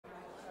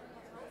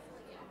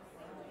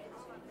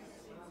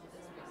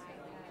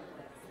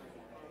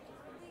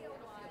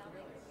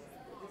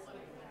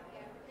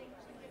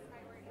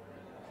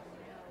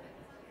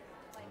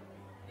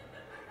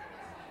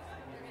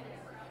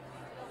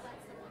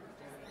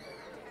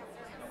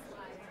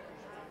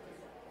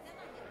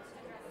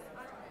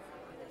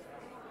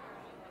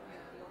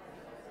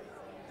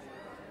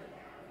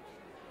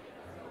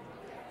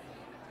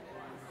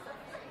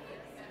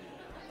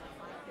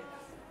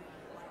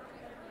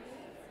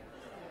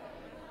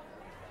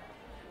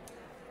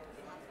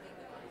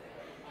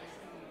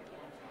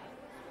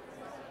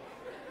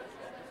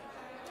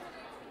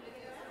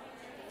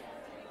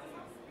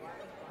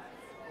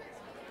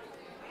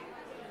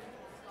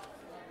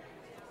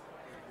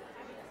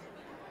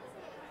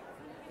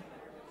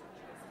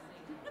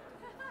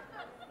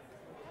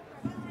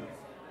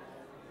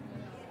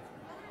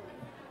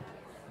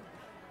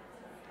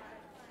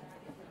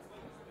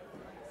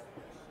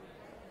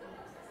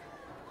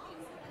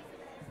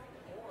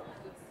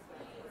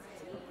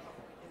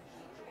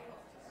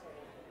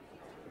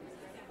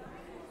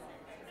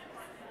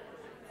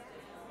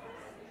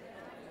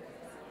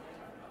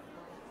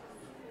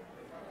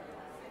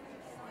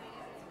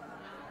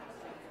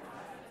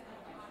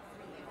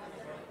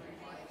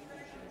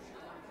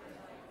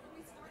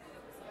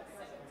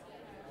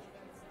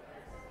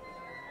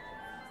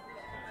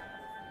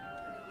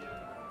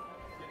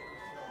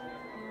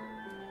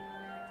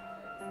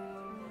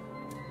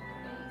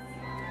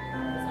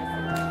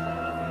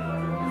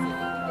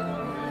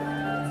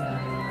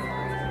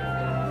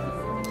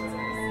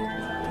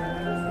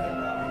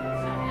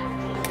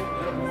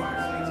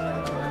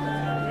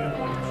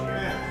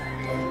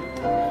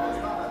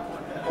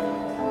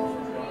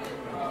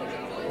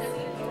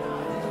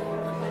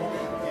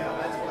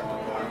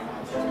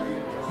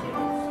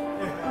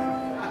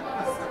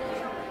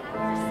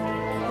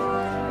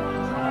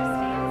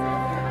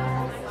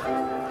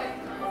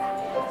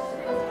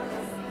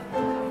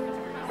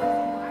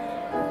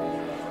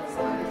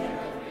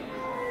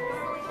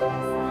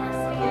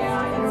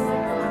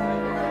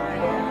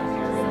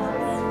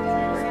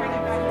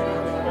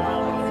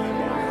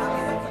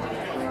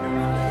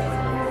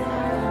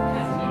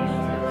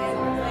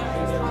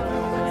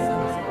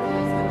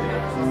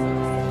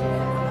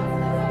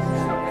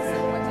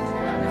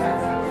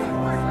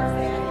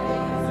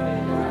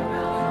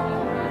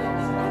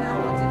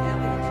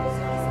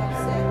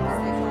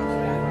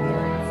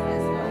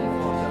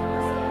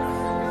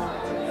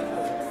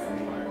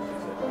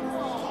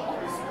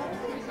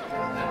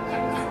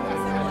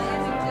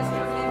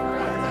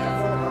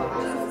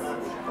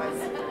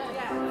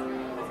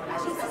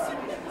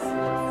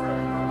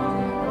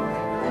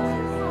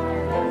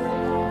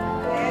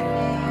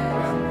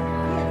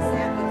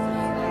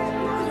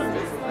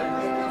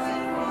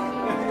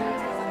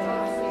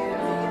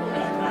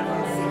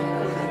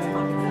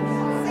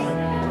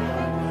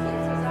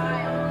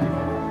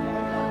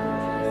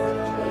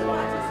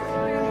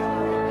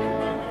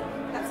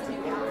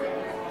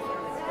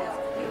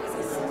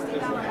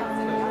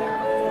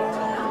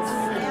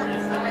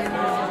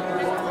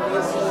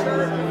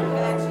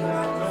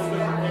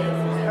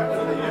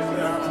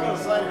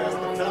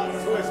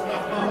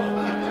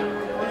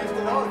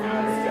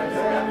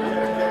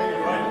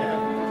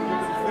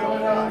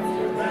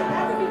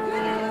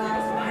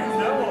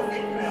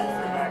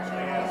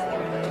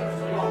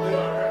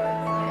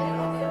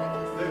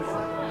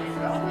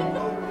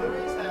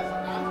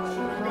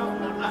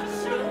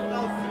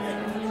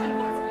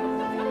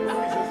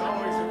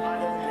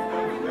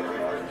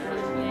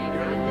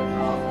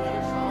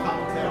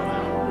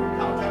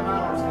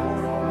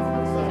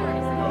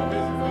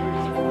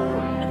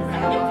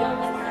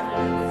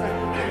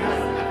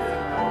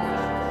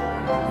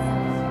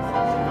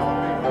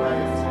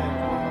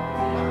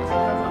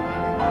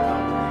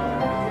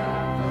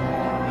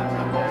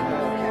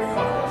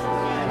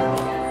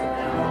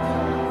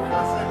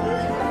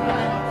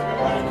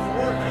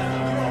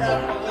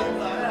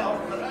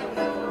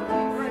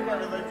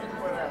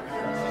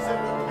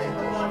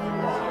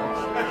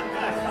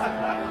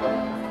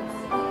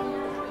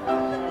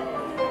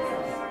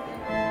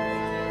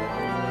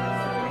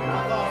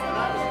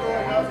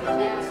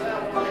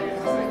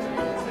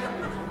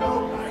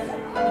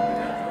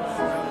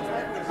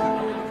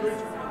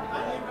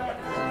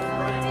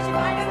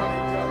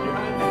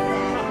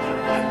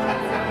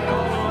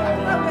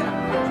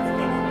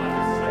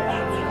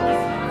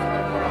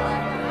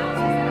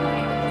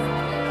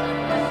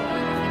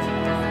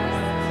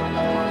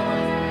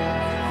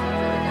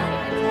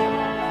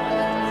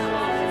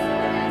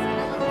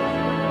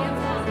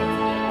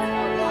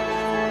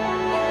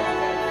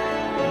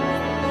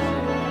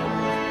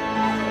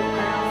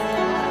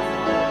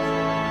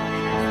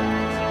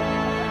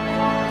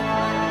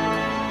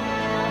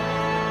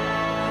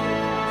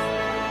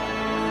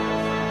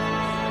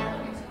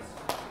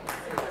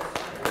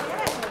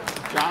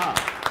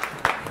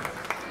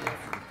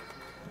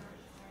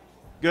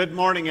Good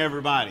morning,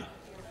 everybody.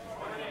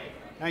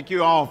 Thank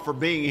you all for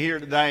being here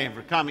today and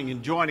for coming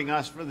and joining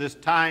us for this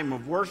time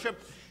of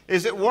worship.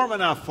 Is it warm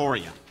enough for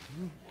you?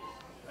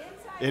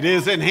 It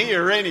is in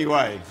here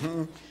anyway.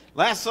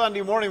 Last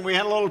Sunday morning we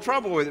had a little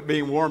trouble with it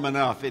being warm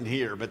enough in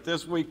here, but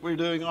this week we're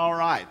doing all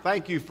right.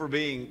 Thank you for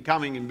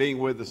coming and being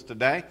with us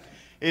today.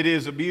 It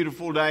is a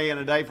beautiful day and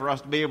a day for us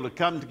to be able to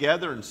come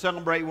together and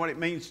celebrate what it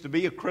means to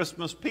be a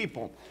Christmas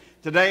people.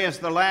 Today is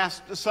the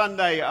last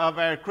Sunday of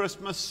our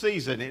Christmas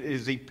season. It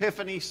is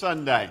Epiphany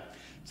Sunday.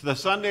 It's the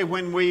Sunday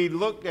when we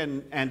look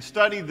and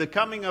study the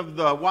coming of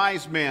the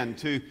wise men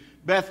to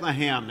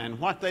Bethlehem and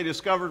what they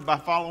discovered by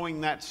following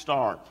that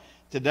star.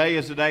 Today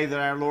is the day that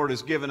our Lord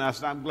has given us,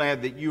 and I'm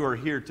glad that you are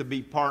here to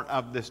be part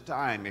of this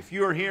time. If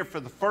you are here for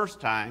the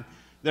first time,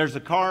 there's a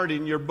card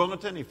in your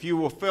bulletin. If you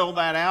will fill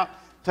that out,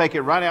 take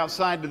it right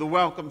outside to the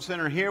Welcome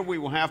Center here. We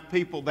will have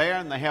people there,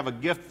 and they have a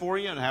gift for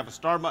you, and have a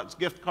Starbucks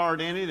gift card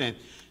in it, and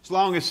as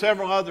long as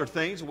several other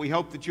things. We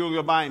hope that you'll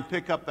go by and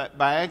pick up that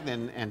bag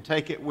and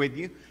take it with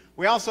you.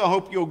 We also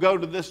hope you'll go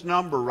to this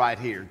number right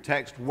here,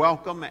 text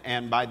WELCOME,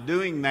 and by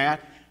doing that,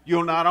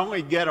 you'll not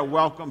only get a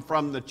welcome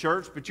from the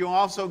church, but you'll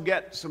also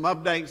get some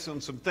updates on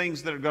some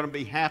things that are going to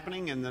be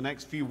happening in the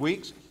next few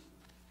weeks,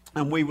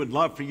 and we would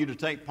love for you to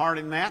take part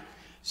in that.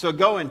 So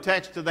go and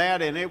text to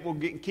that, and it will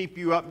keep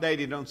you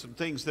updated on some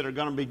things that are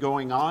going to be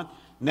going on.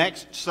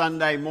 Next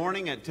Sunday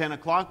morning at 10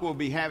 o'clock, we'll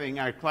be having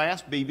our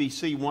class,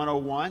 BBC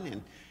 101,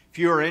 and if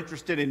you are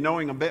interested in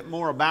knowing a bit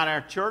more about our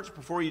church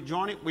before you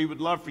join it, we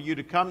would love for you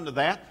to come to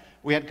that.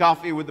 We had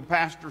coffee with the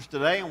pastors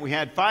today, and we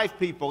had 5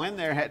 people in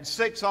there, had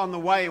 6 on the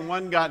way, and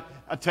one got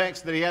a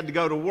text that he had to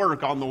go to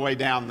work on the way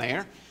down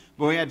there.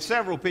 But we had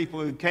several people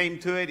who came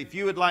to it. If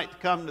you would like to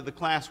come to the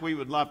class, we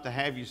would love to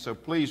have you. So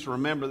please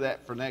remember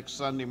that for next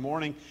Sunday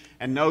morning,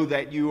 and know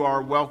that you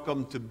are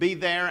welcome to be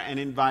there and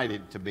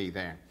invited to be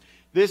there.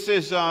 This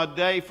is a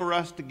day for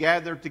us to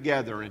gather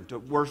together and to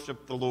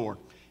worship the Lord.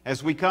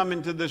 As we come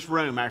into this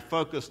room, our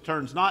focus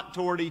turns not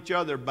toward each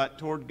other, but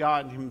toward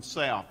God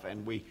Himself.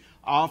 And we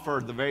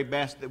offer the very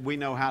best that we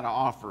know how to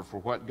offer for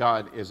what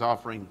God is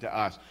offering to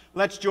us.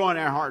 Let's join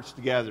our hearts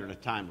together in a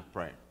time of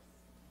prayer.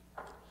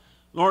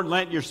 Lord,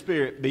 let your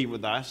Spirit be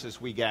with us as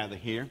we gather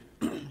here.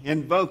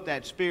 Invoke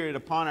that Spirit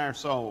upon our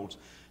souls,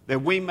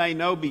 that we may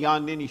know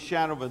beyond any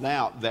shadow of a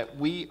doubt that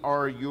we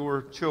are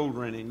your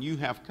children and you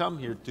have come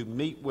here to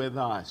meet with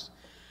us.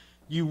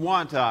 You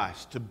want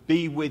us to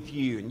be with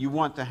you, and you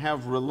want to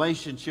have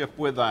relationship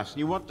with us.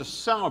 You want to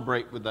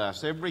celebrate with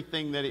us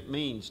everything that it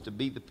means to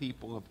be the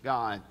people of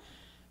God.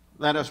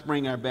 Let us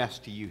bring our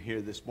best to you here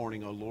this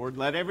morning, O Lord.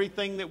 Let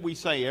everything that we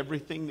say,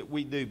 everything that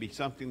we do be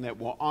something that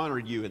will honor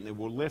you and that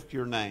will lift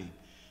your name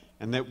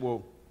and that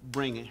will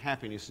bring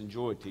happiness and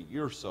joy to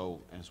your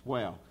soul as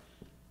well.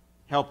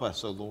 Help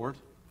us, O Lord,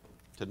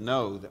 to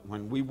know that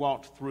when we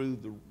walked through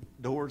the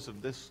doors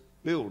of this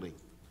building,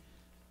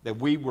 that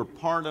we were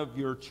part of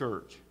your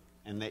church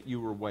and that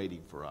you were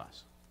waiting for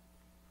us.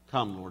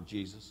 Come, Lord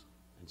Jesus,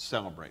 and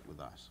celebrate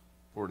with us.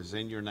 For it is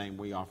in your name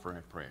we offer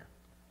our prayer.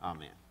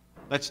 Amen.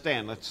 Let's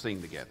stand. Let's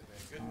sing together.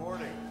 Good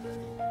morning. Good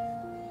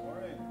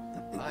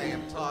morning. I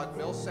am Todd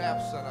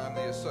Millsaps, and I'm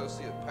the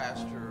associate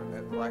pastor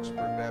at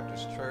Blacksburg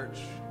Baptist Church.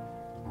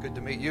 Good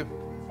to meet you.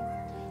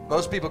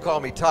 Most people call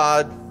me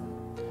Todd.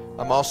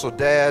 I'm also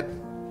Dad.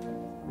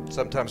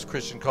 Sometimes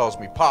Christian calls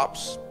me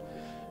Pops.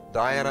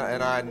 Diana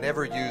and I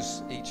never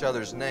use each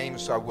other's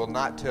names, so I will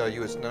not tell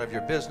you. It's none of your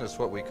business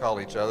what we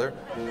call each other.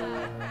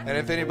 And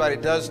if anybody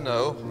does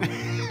know,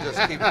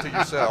 just keep it to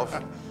yourself.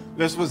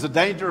 This was a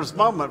dangerous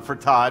moment for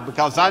Todd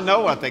because I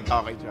know what they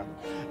call each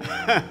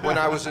other. When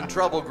I was in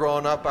trouble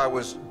growing up, I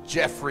was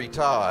Jeffrey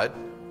Todd.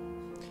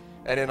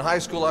 And in high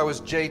school, I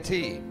was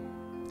JT.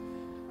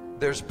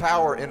 There's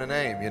power in a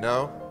name, you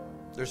know?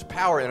 There's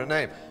power in a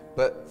name.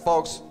 But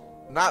folks,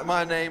 not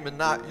my name and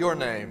not your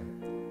name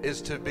is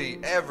to be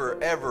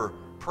ever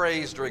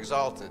praised or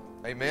exalted.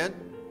 Amen?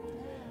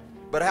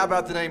 But how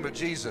about the name of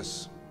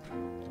Jesus?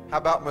 How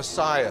about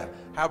Messiah?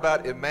 How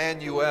about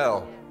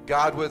Emmanuel?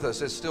 God with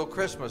us. It's still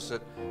Christmas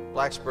at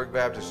Blacksburg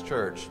Baptist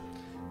Church.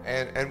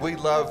 And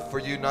we'd love for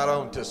you not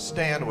only to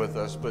stand with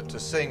us, but to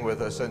sing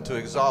with us and to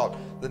exalt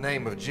the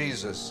name of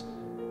Jesus,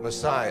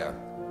 Messiah,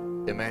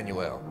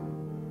 Emmanuel.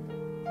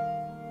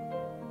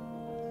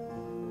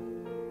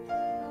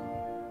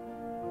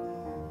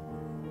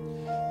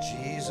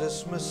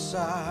 Jesus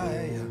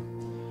Messiah,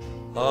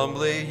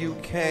 humbly you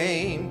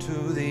came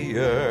to the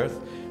earth.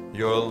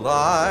 Your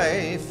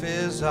life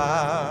is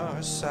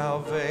our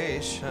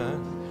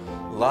salvation.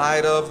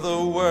 Light of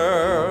the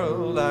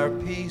world, our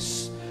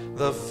peace,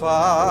 the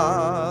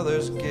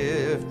Father's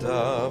gift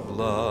of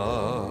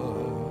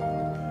love.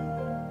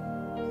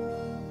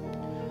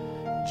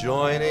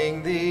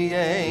 Joining the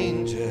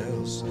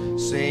angels,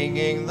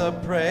 singing the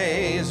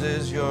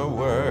praises you're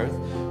worth,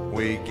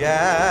 we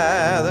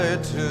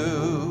gather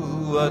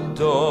to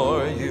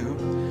adore you.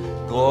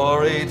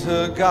 Glory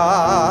to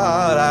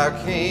God, our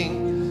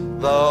King,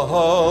 the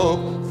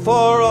hope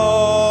for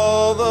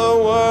all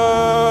the world.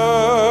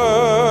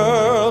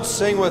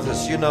 Sing with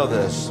us, you know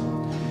this.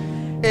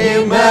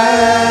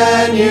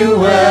 Emmanuel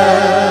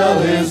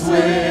is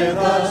with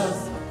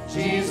us.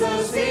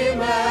 Jesus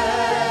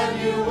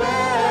Emmanuel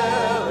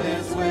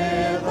is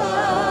with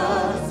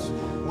us.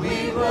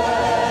 We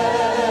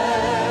bless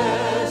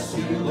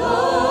you,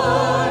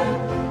 Lord,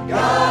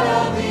 God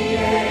of the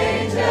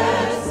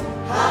ages,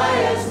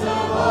 highest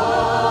of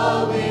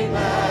all, we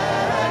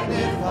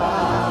magnify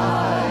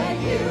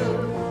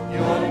you.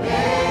 Your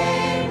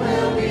name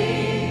will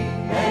be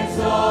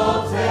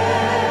exalted,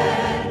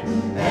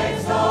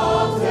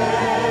 exalted.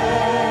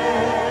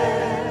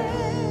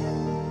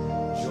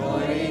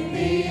 Joining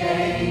the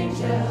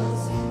angels,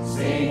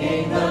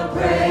 singing the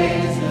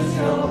praises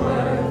you're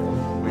worth,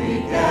 we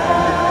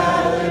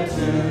gather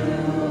to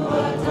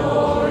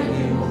adore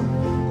you.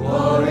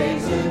 Glory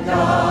to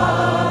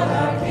God,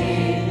 our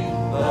King,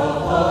 the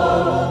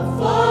hope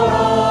for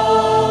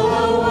all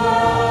the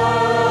world.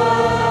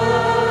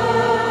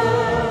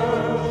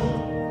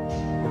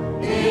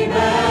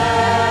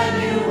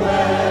 Emmanuel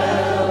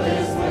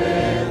is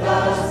with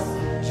us.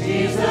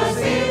 Jesus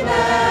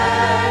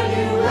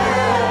Emmanuel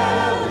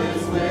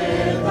is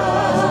with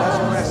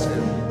us.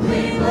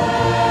 We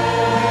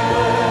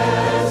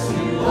bless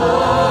you,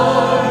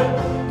 Lord,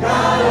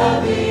 God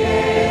of the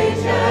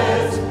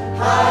ages,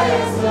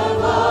 highest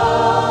of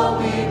all,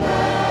 we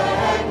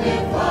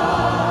magnify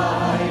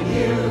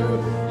you.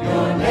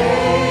 Your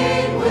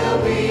name will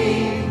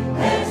be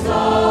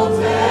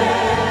exalted,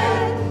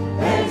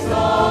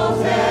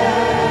 exalted.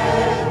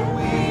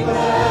 We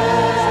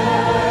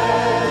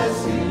bless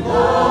you,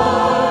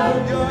 Lord,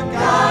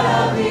 God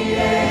of the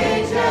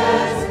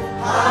ages,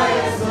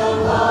 highest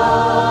of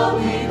all,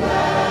 we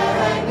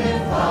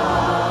magnify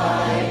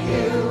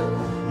you.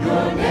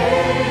 Your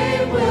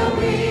name will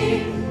be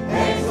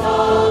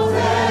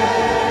exalted,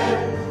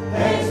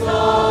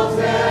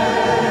 exalted.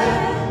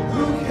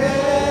 Who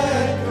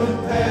can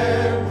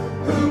compare?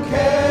 Who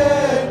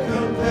can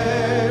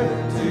compare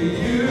to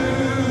you?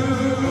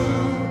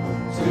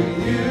 To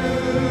you?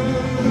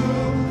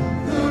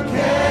 Who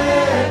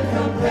can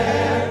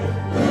compare?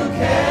 Who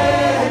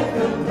can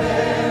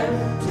compare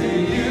to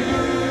you?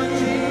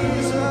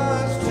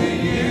 Jesus, to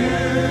you.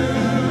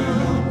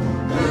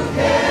 Who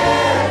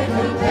can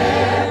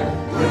compare?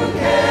 Who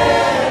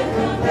can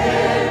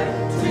compare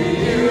to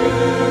you?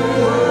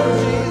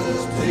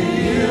 Jesus, to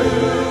you.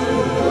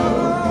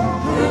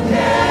 Who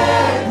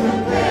can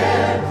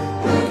compare?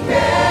 Who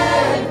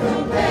can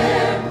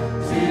compare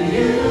to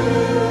you?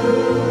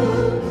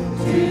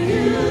 To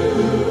you.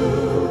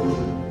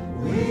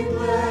 We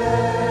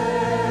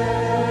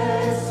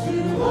bless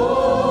you,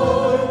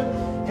 Lord,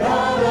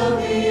 God of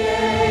the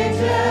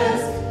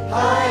ages,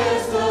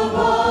 highest of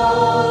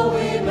all,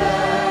 we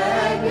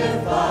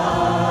magnify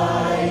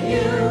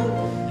you.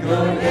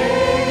 Your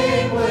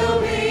name will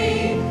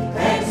be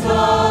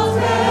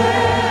exalted,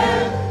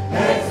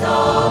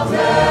 exalted.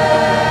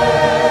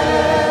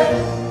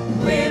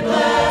 We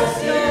bless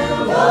you,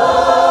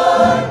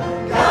 Lord,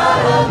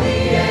 God of the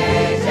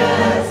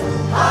ages,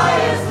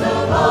 highest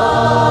of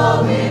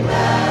all, we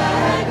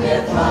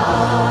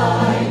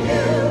magnify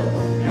you.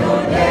 Your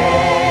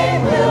name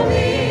will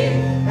be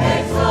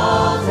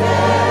exalted,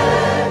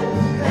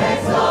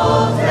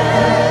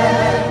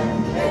 exalted,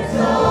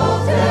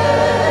 exalted,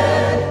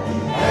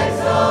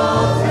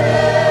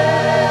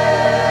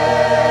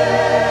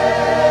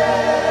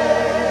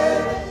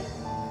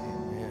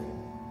 exalted.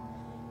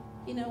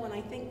 You know, when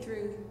I think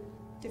through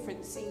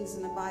different scenes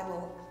in the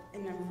Bible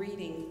and I'm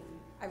reading,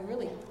 I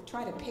really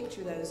try to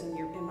picture those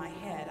in my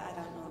head. I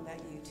don't know about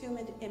you. Two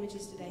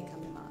images today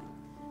come to mind.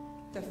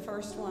 The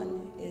first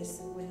one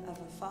is of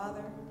a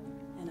father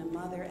and a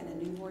mother and a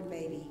newborn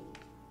baby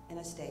in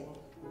a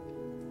stable.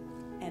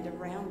 And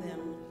around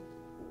them,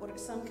 what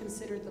some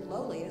consider the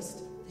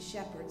lowliest, the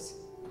shepherds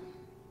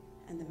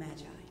and the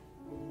Magi,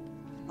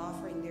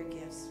 offering their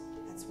gifts.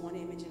 That's one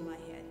image in my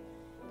head.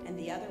 And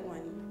the other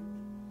one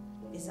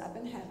is up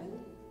in heaven,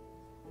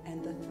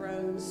 and the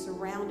throne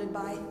surrounded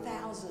by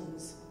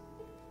thousands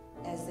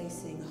as they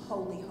sing,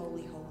 Holy,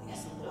 holy, holy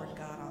is the Lord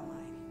God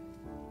Almighty.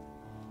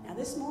 Now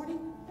this morning,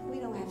 we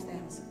don't have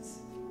thousands,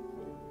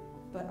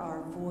 but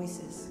our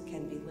voices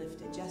can be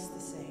lifted just the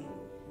same,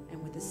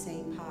 and with the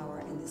same power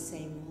and the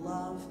same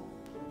love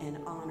and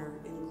honor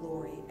and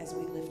glory as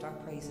we lift our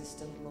praises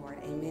to the Lord.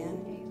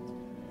 Amen?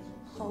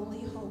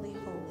 Holy, holy,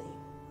 holy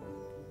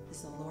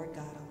is the Lord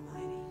God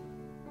Almighty.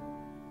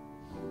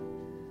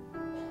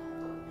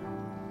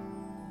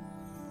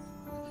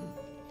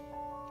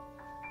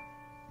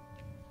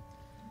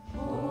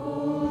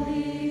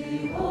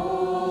 Holy,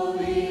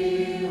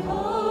 holy, holy,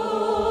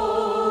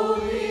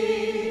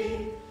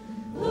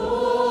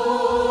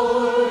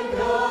 Lord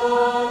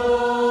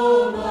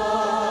God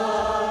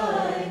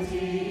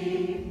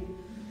Almighty.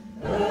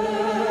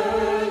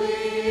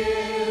 Early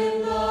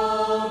in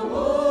the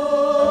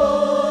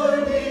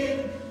morning,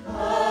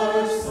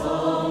 our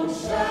song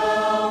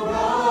shall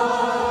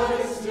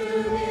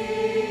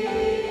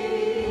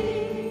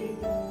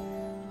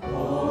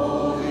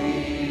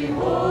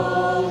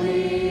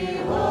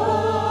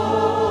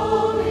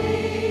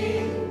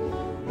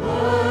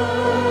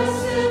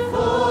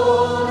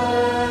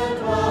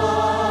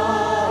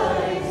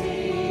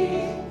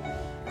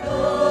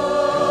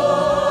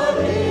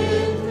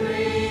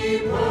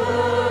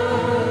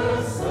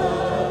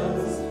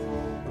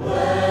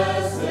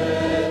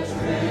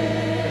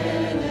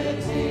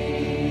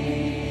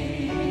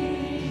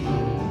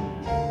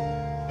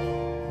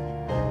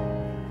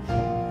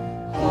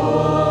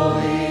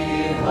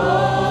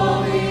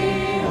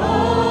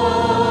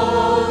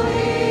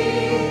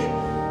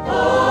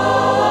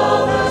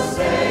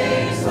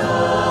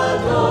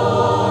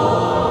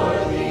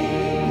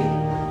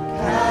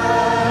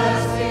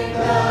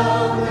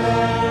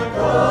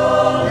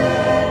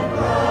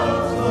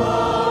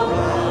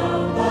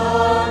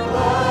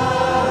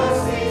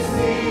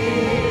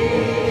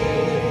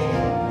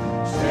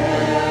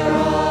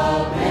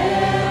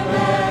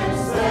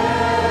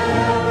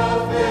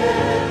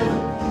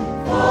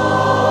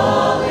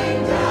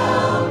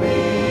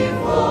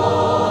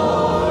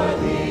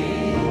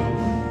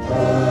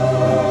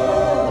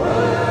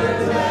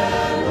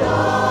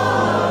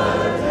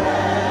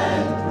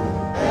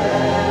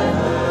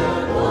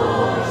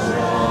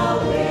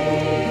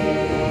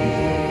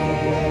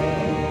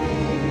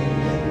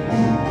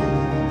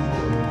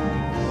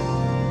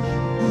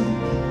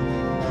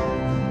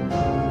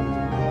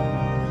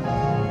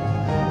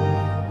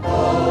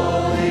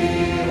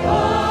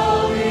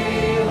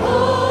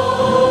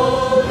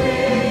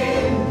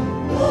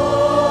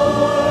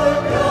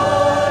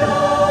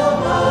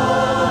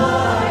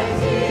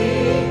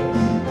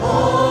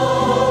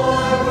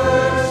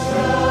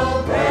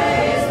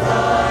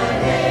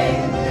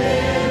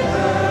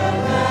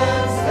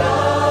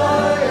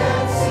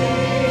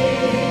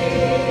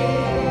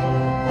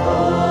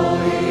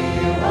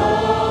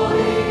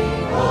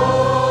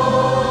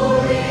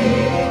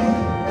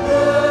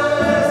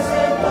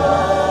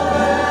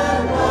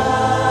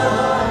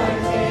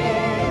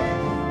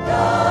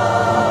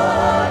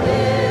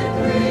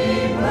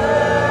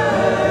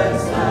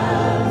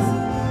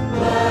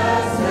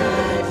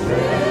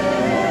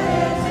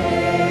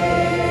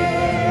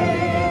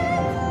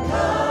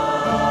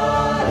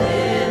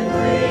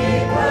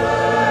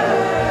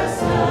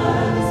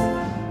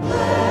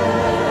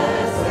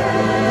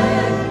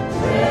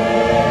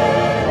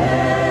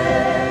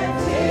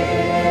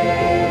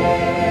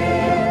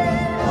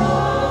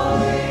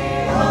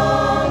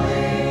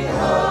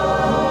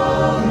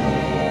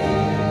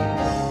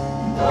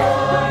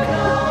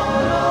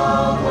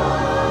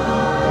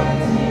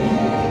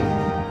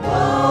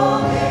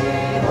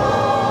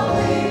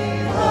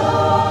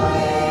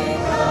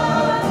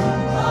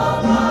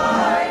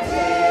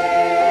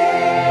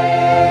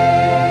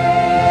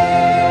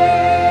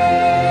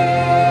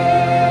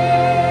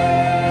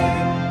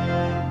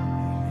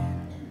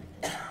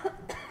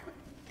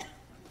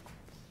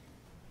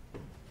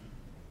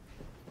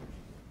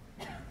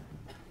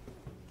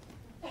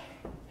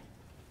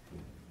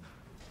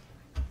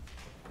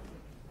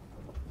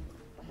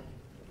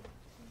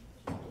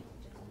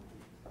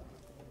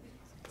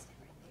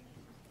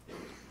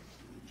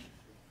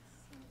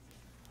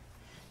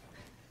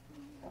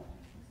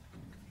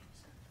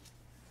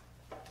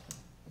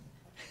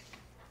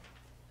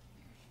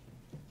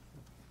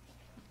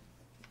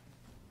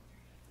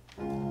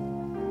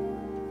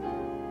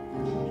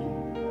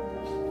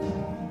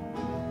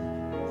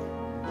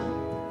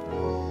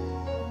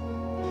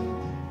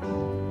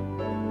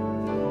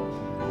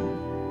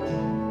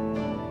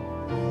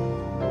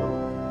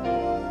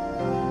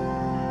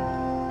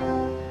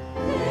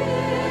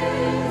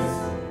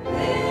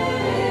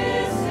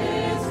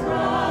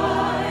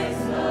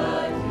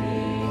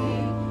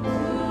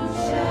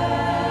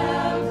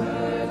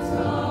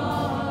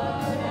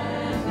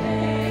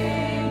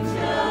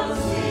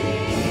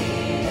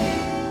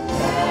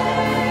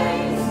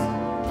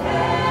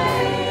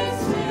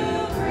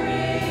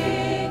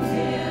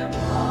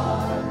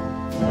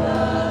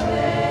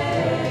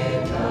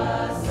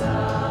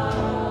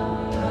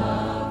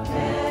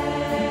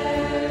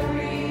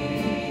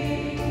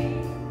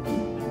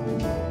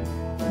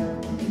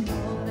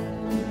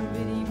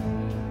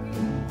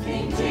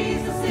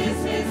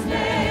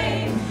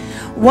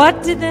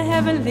What did the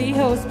heavenly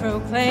host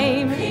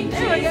proclaim? King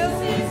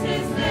Jesus is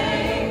his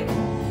name.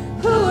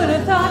 Who would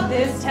have thought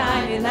this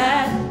tiny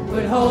lad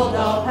would hold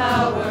all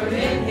power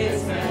in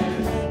his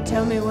hand?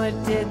 Tell me, what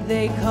did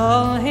they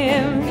call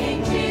him?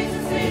 King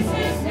Jesus is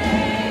his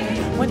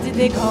name. What did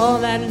they call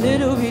that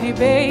little bitty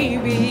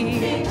baby?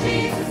 King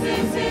Jesus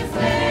is his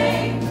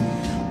name.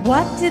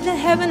 What did the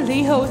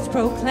heavenly host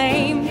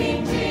proclaim?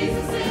 King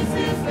Jesus is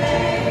his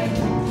name.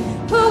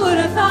 Who would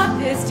have thought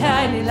this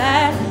tiny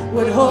lad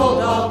would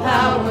hold all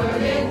power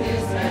in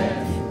his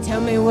hand?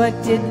 Tell me, what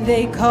did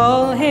they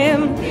call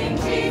him? King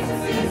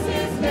Jesus is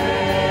his name.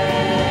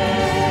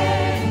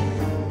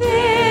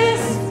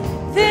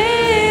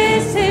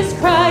 This is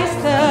Christ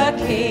the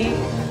King,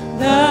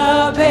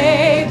 the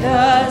babe,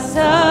 the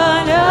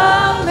Son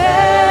of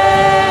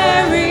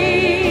Mary.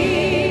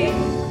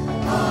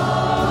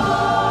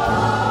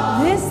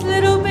 This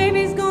little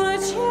baby's gonna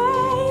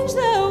change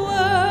the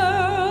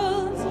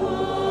world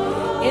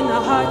in the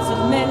hearts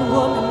of men,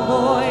 women,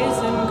 boys,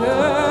 and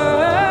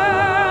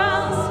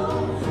girls.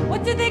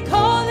 What did they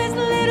call this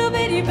little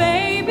bitty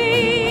baby?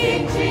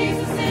 King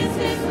Jesus is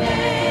his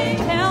name.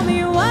 Tell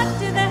me, what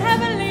did the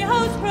heavenly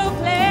host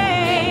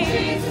proclaim?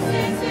 Jesus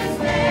is his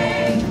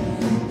name.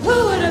 Who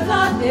would have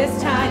thought this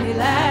tiny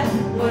lad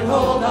would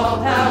hold all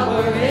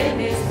power in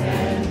his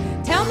hand?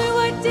 Tell me,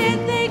 what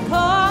did they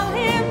call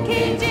him?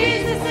 King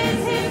Jesus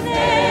is his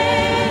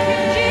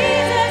name.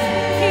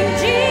 King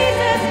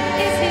Jesus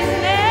is his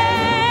name.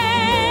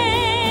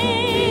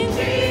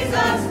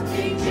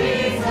 King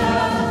Jesus.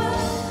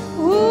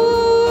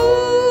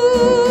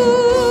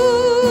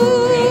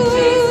 Ooh. King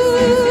Jesus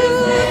is his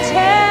name.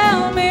 Tell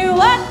me,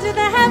 what did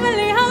the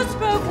heavenly host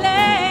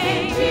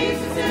proclaim?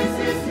 Jesus is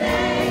his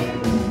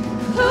name.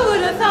 Who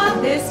would have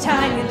thought this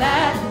tiny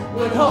lad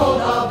would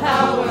hold all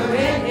power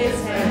in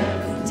his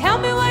hand? Tell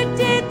me, what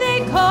did they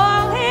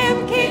call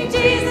him? King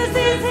Jesus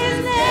is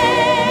his name.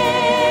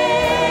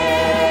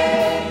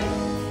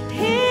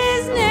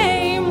 His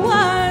name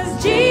was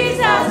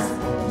Jesus.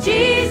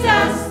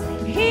 Jesus,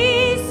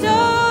 he's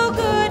so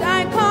good.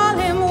 I call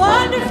him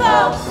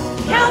Wonderful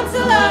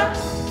Counselor.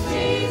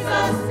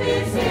 Jesus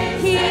is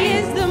his He name.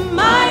 is the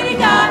mighty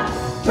God,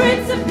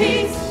 Prince of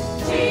Peace.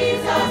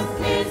 Jesus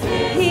is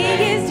his He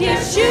name. is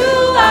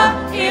Yeshua,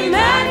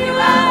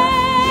 Emmanuel.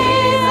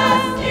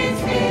 Jesus is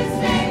his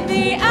name.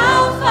 The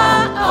Alpha,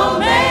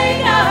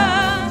 Omega.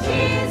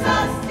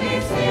 Jesus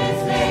is his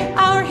name.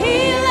 Our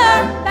healer,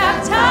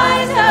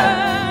 baptizer.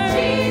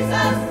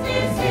 Jesus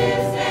is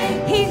his name.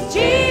 He's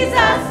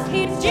Jesus,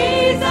 he's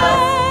Jesus.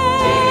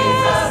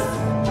 Jesus.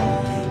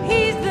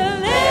 He's the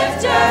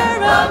lifter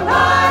of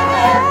my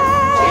head.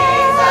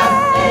 Jesus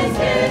is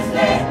his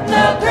name.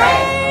 The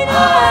great I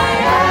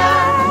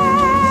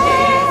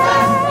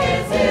Jesus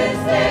is his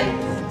name.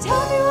 am.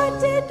 Tell me, what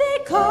did they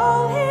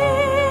call him?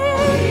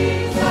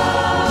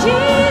 Jesus.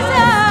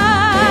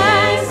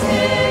 Jesus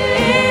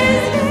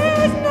is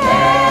his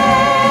name.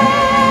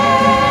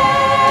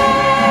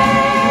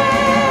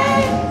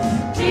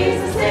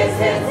 Jesus is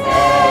his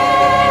name.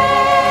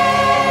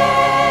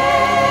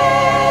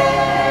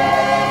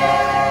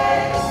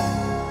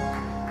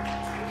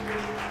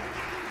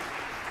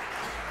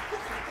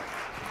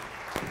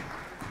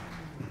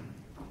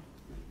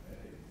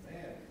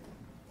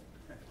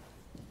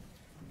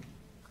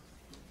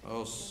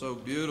 Oh, so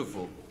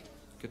beautiful.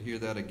 Could hear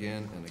that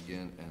again and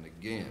again and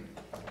again.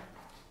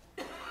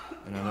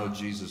 And I know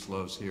Jesus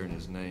loves hearing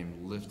his name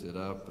lifted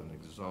up and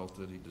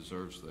exalted. He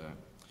deserves that.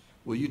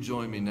 Will you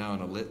join me now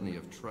in a litany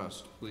of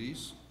trust,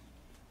 please?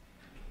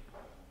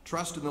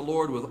 Trust in the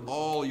Lord with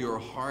all your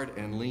heart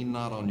and lean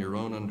not on your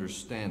own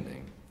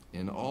understanding.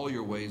 In all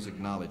your ways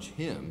acknowledge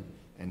him,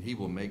 and he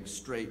will make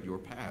straight your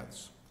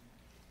paths.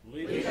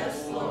 Lead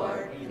us,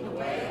 Lord, in the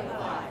way of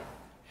life.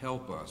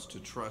 Help us to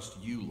trust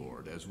you,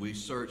 Lord, as we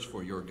search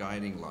for your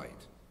guiding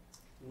light.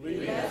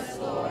 Lead us,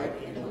 Lord,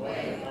 in the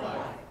way of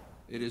life.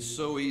 It is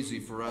so easy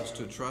for us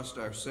to trust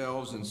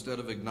ourselves instead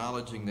of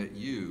acknowledging that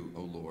you,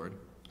 O Lord,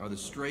 are the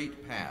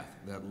straight path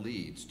that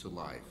leads to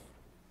life.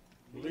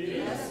 Lead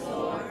us,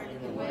 Lord,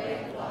 in the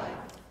way of life.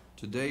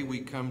 Today we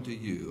come to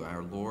you,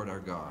 our Lord, our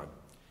God,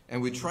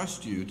 and we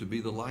trust you to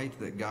be the light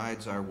that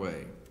guides our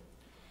way.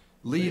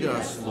 Lead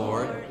us,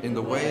 Lord, in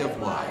the way of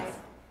life,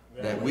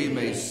 that we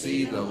may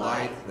see the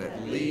light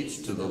that leads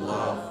to the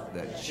love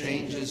that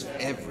changes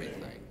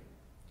everything.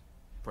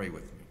 Pray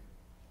with me.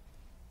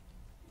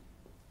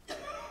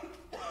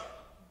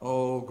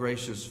 Oh,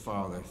 gracious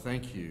Father,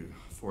 thank you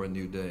for a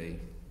new day.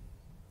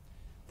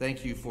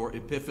 Thank you for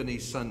Epiphany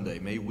Sunday.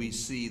 May we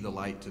see the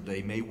light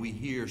today. May we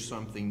hear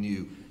something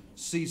new,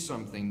 see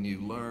something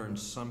new, learn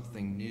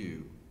something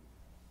new.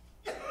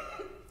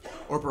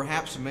 Or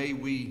perhaps may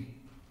we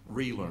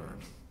relearn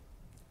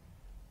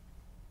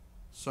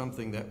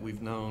something that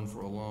we've known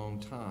for a long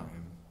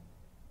time,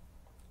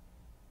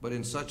 but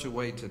in such a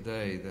way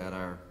today that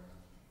our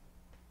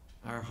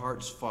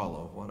hearts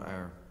follow what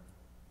our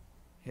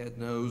head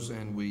knows,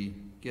 and we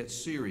get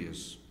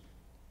serious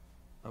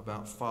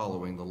about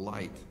following the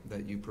light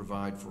that you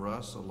provide for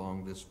us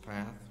along this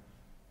path.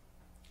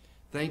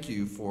 Thank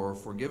you for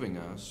forgiving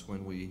us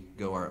when we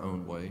go our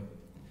own way.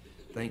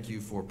 Thank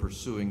you for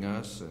pursuing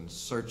us and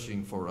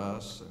searching for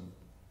us and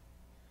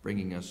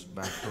bringing us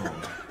back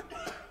home.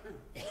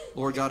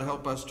 Lord God,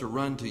 help us to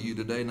run to you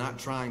today, not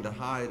trying to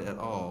hide at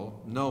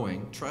all,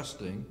 knowing,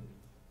 trusting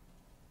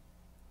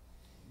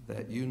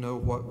that you know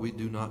what we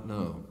do not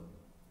know,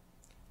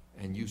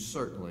 and you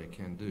certainly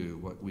can do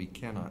what we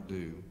cannot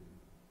do.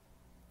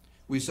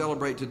 We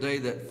celebrate today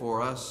that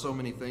for us so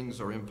many things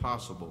are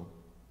impossible,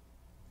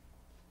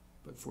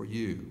 but for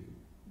you,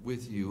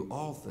 with you,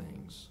 all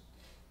things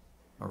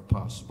are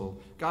possible.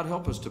 God,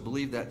 help us to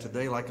believe that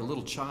today like a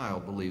little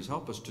child believes.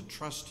 Help us to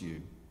trust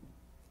you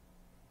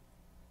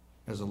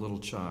as a little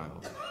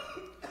child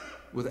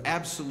with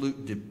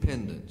absolute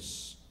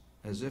dependence,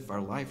 as if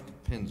our life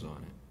depends on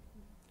it.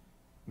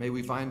 May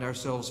we find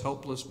ourselves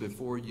helpless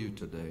before you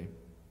today,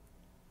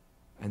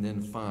 and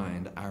then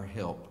find our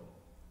help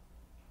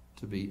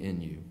to be in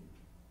you.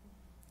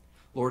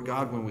 Lord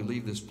God, when we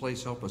leave this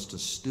place, help us to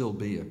still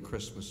be a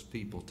Christmas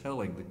people,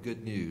 telling the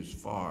good news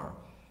far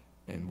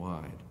and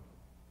wide.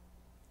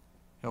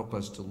 Help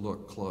us to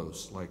look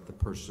close like the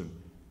person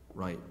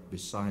right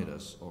beside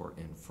us or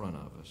in front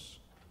of us,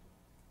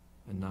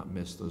 and not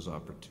miss those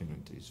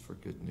opportunities for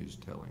good news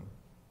telling.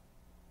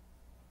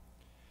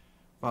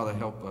 Father,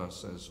 help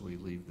us as we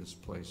leave this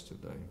place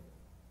today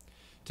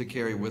to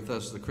carry with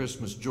us the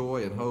Christmas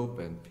joy and hope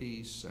and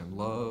peace and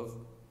love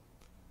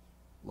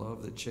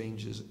that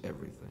changes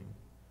everything.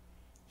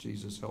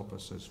 Jesus, help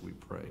us as we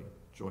pray.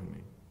 Join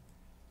me.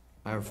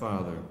 Our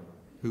Father,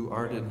 who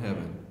art in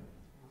heaven,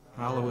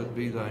 hallowed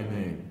be thy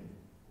name.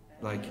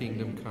 Thy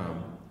kingdom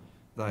come,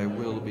 thy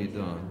will be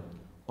done,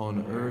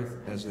 on earth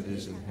as it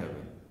is in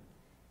heaven.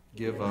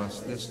 Give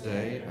us this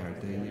day our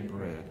daily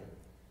bread,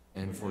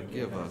 and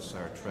forgive us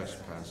our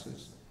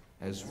trespasses,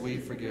 as we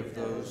forgive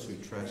those who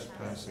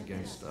trespass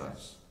against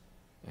us.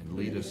 And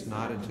lead us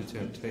not into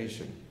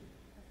temptation,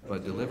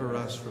 but deliver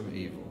us from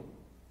evil.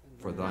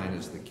 For thine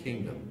is the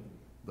kingdom,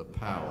 the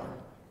power,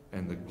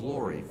 and the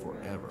glory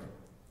forever.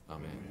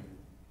 Amen.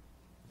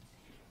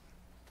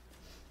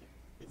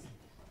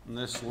 On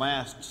this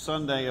last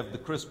Sunday of the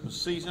Christmas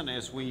season,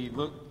 as we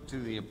look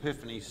to the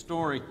Epiphany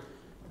story,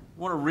 I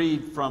want to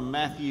read from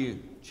Matthew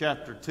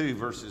chapter 2,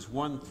 verses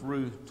 1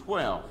 through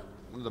 12,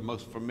 one of the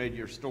most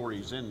familiar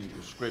stories in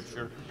the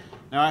Scripture.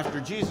 Now,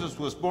 after Jesus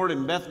was born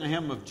in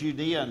Bethlehem of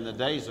Judea in the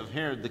days of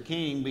Herod the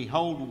king,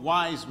 behold,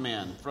 wise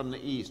men from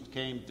the east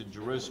came to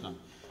Jerusalem,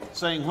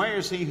 saying, Where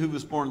is he who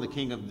was born the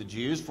King of the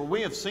Jews? For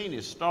we have seen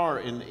his star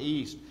in the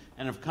east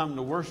and have come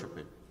to worship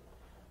him.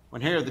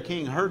 When Herod the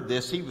king heard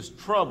this, he was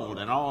troubled,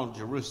 and all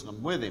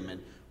Jerusalem with him.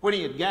 And when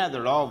he had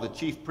gathered all the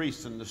chief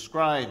priests and the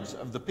scribes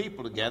of the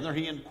people together,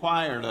 he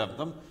inquired of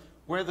them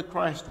where the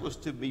Christ was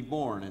to be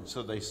born. And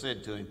so they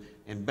said to him,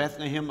 In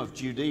Bethlehem of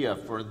Judea,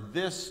 for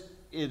this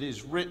it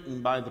is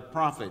written by the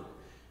prophet,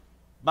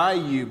 By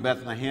you,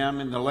 Bethlehem,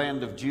 in the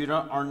land of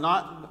Judah, are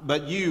not,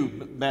 but you,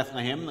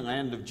 Bethlehem, in the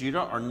land of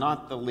Judah, are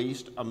not the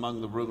least among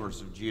the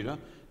rulers of Judah.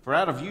 For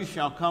out of you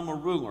shall come a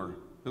ruler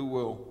who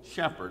will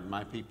shepherd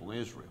my people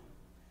Israel.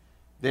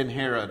 Then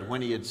Herod,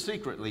 when he had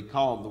secretly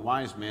called the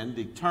wise men,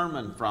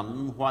 determined from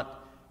them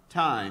what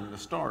time the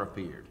star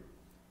appeared.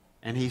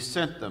 And he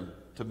sent them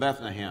to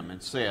Bethlehem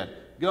and said,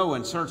 Go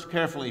and search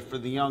carefully for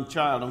the young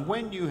child, and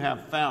when you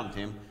have found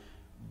him,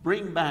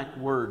 bring back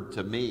word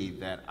to me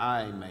that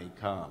I may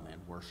come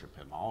and worship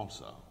him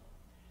also.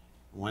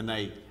 When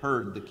they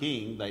heard the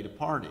king, they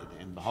departed,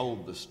 and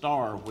behold, the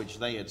star which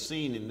they had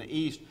seen in the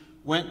east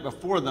went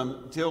before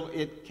them till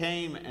it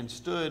came and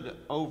stood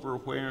over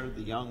where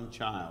the young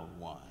child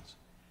was.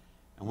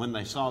 And when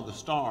they saw the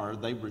star,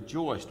 they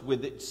rejoiced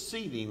with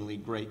exceedingly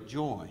great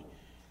joy.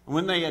 And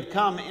when they had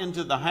come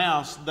into the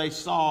house, they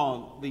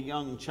saw the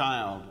young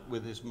child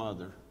with his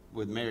mother,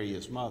 with Mary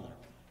his mother.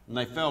 And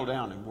they fell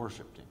down and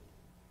worshipped him.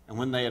 And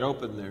when they had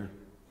opened their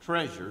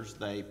treasures,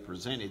 they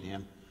presented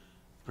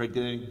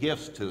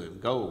gifts to him,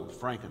 gold,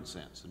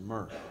 frankincense, and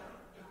myrrh.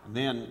 And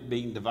then,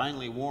 being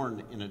divinely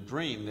warned in a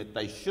dream that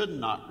they should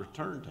not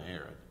return to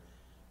Herod,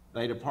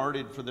 they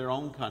departed for their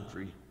own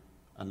country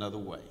another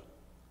way.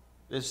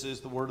 This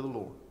is the word of the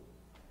Lord.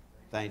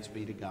 Thanks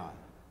be to God.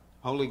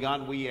 Holy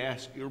God, we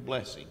ask your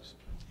blessings.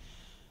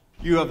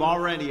 You have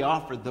already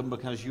offered them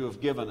because you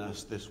have given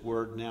us this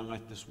word. Now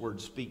let this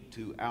word speak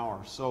to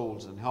our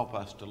souls and help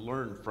us to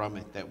learn from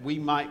it, that we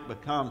might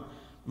become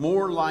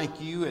more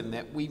like you and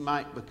that we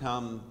might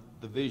become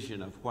the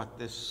vision of what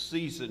this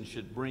season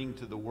should bring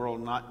to the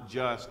world, not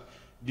just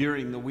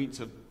during the weeks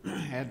of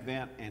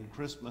Advent and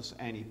Christmas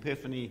and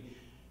Epiphany,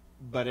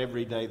 but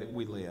every day that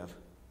we live.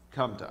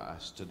 Come to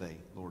us today,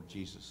 Lord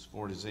Jesus,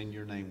 for it is in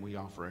your name we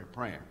offer a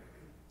prayer.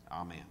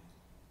 Amen.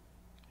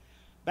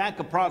 Back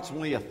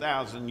approximately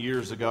 1,000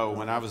 years ago,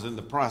 when I was in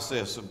the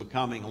process of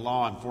becoming a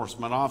law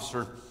enforcement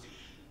officer,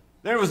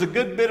 there was a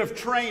good bit of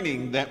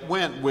training that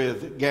went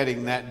with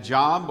getting that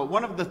job. But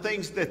one of the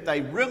things that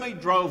they really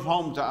drove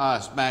home to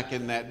us back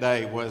in that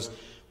day was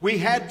We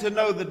had to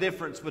know the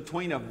difference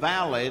between a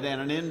valid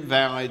and an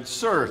invalid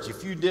search.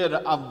 If you did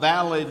a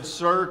valid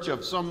search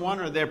of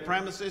someone or their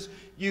premises,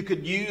 you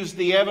could use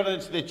the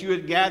evidence that you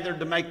had gathered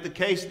to make the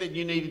case that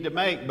you needed to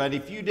make. But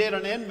if you did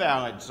an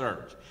invalid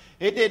search,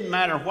 it didn't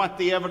matter what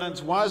the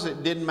evidence was.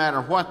 It didn't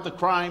matter what the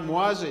crime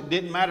was. It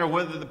didn't matter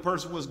whether the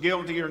person was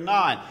guilty or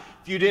not.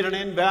 If you did an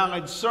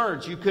invalid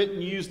search, you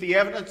couldn't use the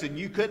evidence and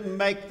you couldn't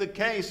make the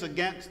case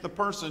against the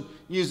person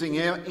using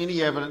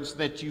any evidence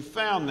that you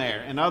found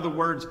there. In other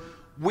words,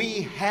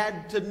 we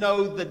had to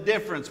know the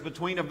difference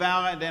between a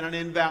valid and an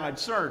invalid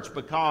search,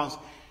 because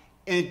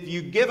if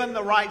you given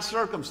the right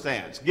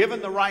circumstance,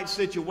 given the right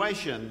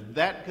situation,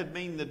 that could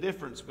mean the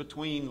difference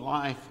between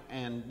life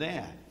and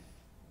death.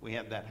 We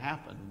had that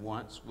happen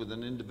once with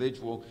an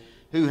individual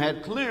who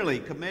had clearly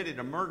committed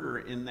a murder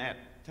in that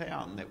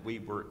town that we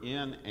were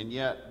in, and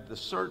yet the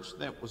search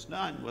that was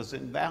done was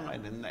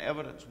invalid and the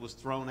evidence was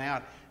thrown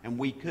out and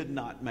we could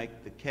not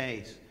make the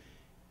case.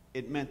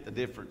 It meant the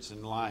difference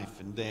in life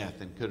and death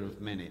and could have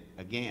meant it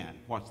again.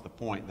 What's the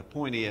point? The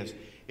point is,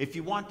 if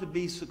you want to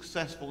be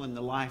successful in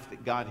the life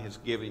that God has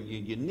given you,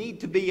 you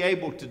need to be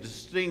able to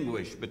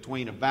distinguish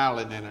between a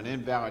valid and an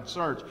invalid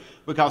search,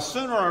 because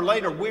sooner or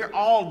later we're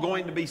all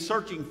going to be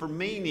searching for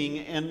meaning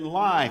in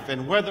life,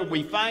 and whether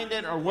we find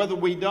it or whether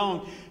we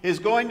don't is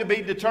going to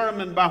be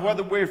determined by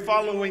whether we're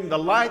following the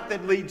light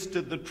that leads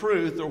to the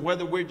truth or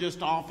whether we're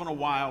just off on a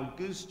wild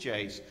goose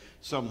chase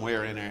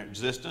somewhere in our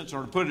existence.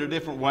 Or to put it a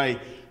different way,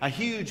 a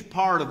huge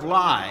part of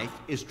life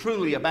is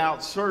truly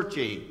about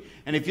searching.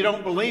 And if you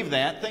don't believe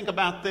that, think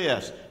about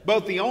this.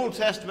 Both the Old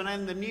Testament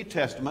and the New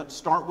Testament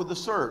start with a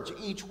search.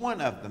 Each one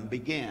of them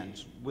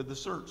begins with a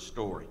search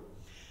story.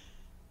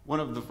 One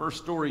of the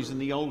first stories in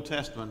the Old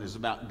Testament is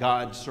about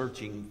God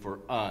searching for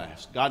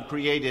us. God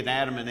created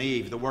Adam and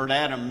Eve. The word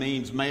Adam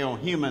means male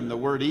human. The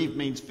word Eve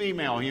means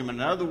female human.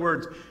 In other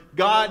words,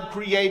 God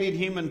created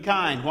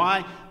humankind.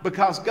 Why?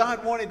 Because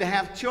God wanted to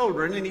have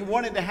children, and He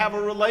wanted to have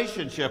a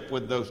relationship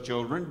with those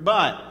children.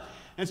 But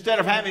instead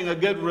of having a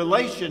good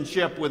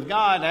relationship with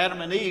God,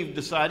 Adam and Eve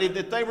decided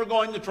that they were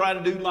going to try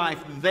to do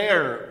life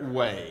their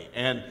way.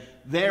 And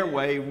their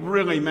way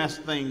really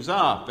messed things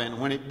up. And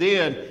when it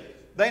did,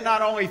 they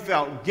not only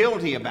felt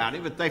guilty about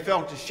it, but they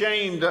felt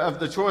ashamed of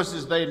the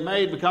choices they had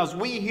made, because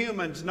we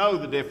humans know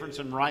the difference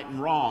in right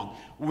and wrong.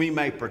 We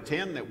may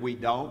pretend that we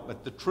don't,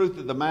 but the truth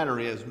of the matter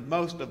is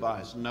most of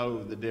us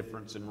know the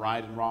difference in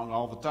right and wrong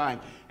all the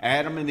time.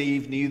 Adam and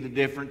Eve knew the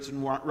difference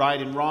in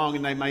right and wrong,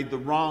 and they made the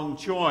wrong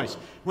choice.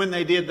 When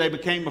they did, they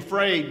became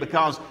afraid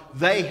because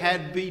they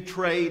had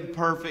betrayed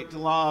perfect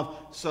love,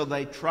 so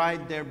they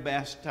tried their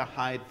best to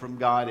hide from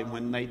God, and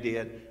when they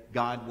did,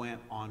 God went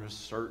on a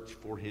search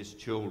for His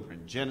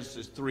children.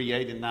 Genesis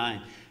 3:8 and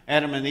 9.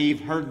 Adam and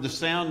Eve heard the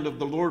sound of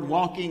the Lord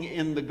walking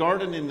in the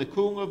garden in the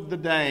cool of the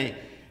day,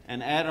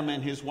 and Adam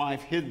and his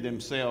wife hid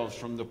themselves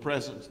from the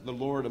presence of the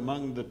Lord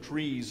among the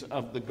trees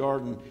of the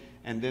garden.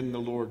 And then the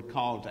Lord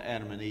called to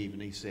Adam and Eve,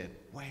 and He said,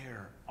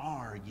 "Where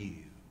are you?"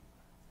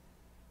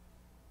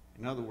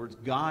 In other words,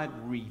 God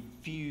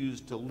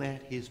refused to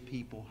let His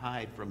people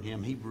hide from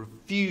Him. He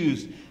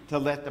refused to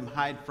let them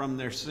hide from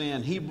their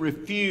sin. He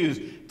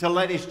refused to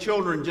let His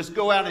children just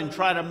go out and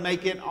try to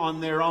make it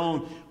on their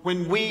own.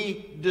 When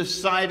we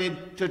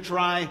decided to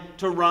try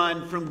to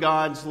run from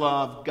God's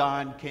love,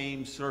 God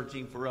came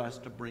searching for us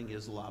to bring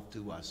His love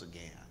to us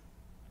again.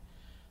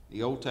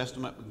 The Old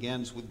Testament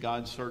begins with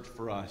God's search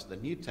for us. The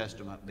New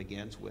Testament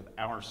begins with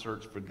our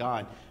search for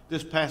God.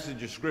 This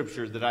passage of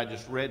Scripture that I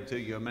just read to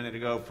you a minute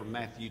ago from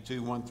Matthew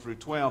 2:1 through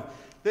 12,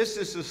 this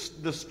is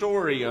the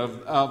story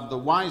of the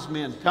wise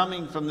men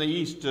coming from the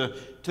east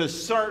to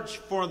search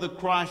for the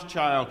Christ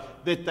child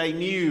that they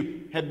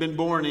knew had been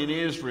born in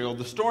Israel.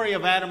 The story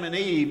of Adam and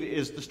Eve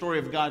is the story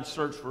of God's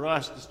search for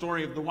us. The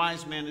story of the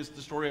wise men is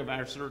the story of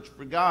our search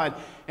for God.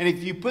 And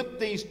if you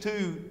put these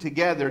two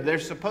together, they're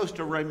supposed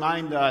to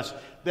remind us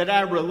that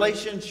our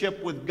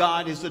relationship with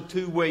God is a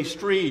two-way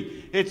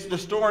street. It's the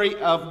story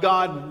of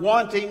God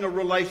wanting a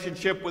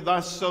relationship with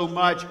us so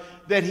much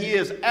that He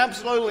is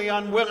absolutely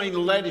unwilling to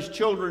let His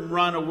children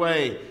run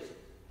away.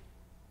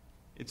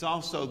 It's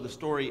also the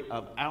story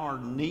of our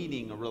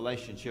needing a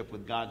relationship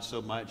with God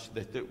so much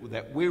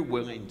that we're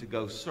willing to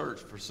go search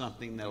for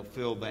something that'll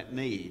fill that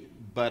need.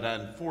 But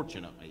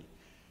unfortunately,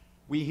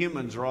 we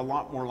humans are a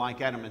lot more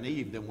like Adam and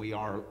Eve than we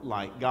are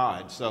like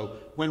God. So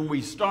when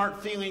we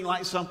start feeling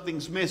like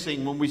something's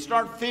missing, when we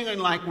start feeling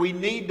like we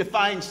need to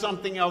find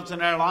something else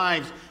in our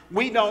lives,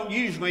 we don't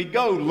usually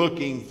go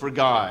looking for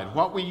God.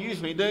 What we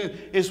usually do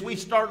is we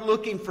start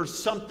looking for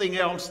something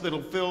else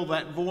that'll fill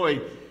that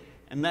void.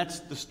 And that's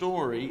the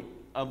story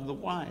of the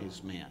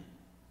wise men.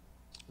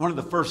 One of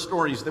the first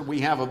stories that we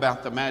have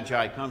about the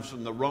Magi comes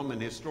from the Roman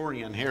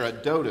historian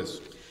Herodotus.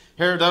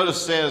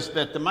 Herodotus says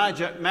that the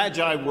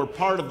Magi were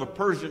part of a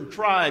Persian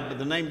tribe by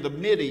the name of the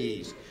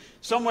Medes.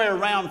 Somewhere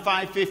around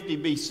 550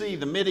 BC,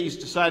 the Medes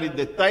decided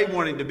that they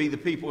wanted to be the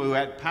people who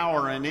had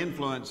power and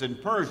influence in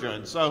Persia.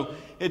 And so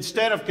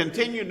instead of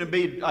continuing to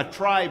be a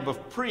tribe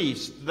of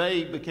priests,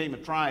 they became a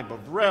tribe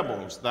of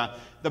rebels.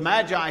 The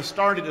Magi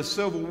started a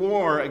civil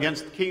war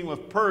against the king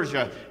of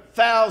Persia.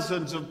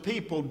 Thousands of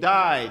people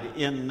died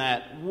in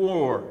that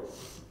war.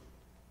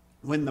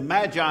 When the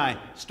Magi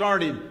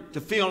started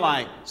to feel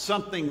like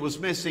something was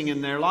missing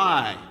in their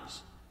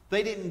lives,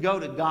 they didn't go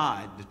to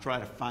God to try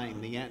to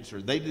find the answer.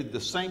 They did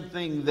the same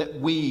thing that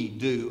we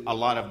do a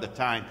lot of the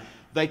time.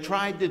 They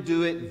tried to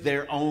do it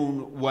their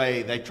own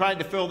way. They tried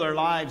to fill their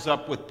lives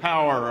up with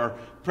power or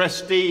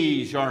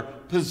prestige or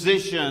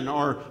position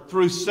or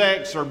through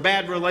sex or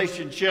bad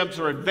relationships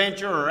or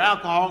adventure or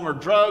alcohol or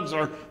drugs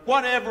or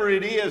whatever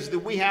it is that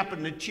we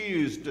happen to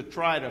choose to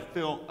try to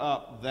fill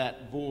up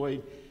that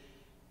void.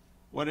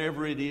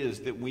 Whatever it is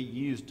that we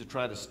use to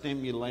try to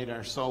stimulate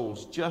our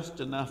souls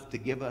just enough to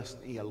give us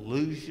the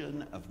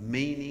illusion of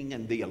meaning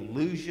and the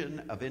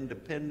illusion of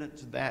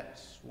independence,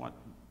 that's what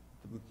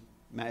the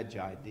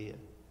Magi did.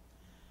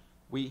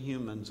 We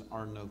humans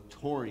are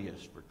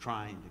notorious for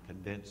trying to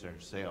convince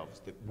ourselves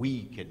that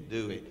we can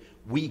do it,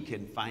 we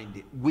can find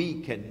it,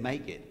 we can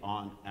make it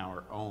on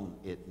our own.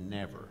 It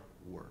never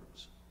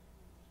works.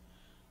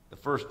 The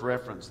first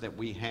reference that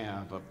we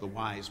have of the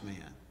wise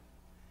man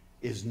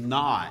is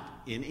not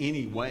in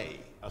any way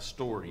a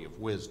story of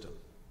wisdom.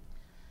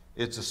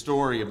 It's a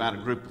story about a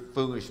group of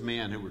foolish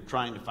men who were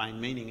trying to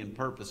find meaning and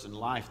purpose in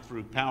life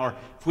through power.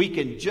 If we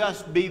can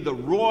just be the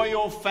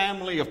royal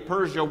family of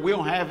Persia,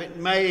 we'll have it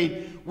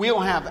made. We'll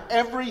have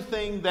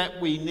everything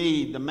that we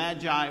need. The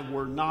Magi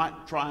were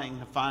not trying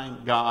to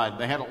find God.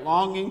 They had a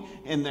longing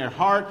in their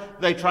heart.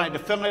 They tried to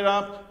fill it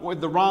up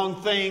with the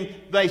wrong thing.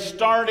 They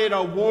started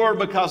a war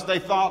because they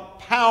thought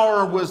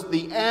power was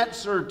the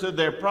answer to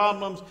their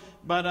problems.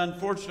 But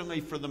unfortunately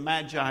for the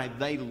Magi,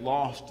 they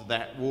lost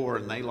that war,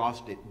 and they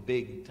lost it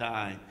big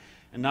time.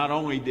 And not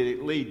only did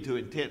it lead to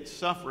intense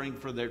suffering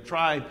for their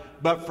tribe,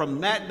 but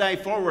from that day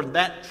forward,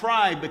 that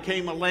tribe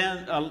became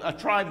a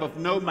tribe of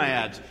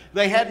nomads.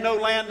 They had no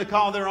land to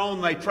call their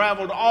own. They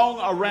traveled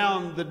all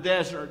around the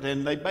desert,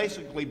 and they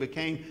basically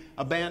became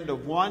a band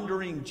of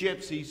wandering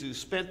gypsies who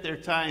spent their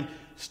time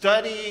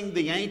studying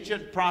the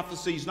ancient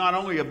prophecies, not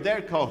only of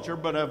their culture,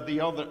 but of the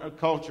other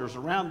cultures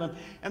around them.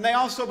 And they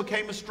also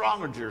became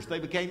astrologers. They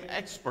became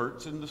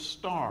experts in the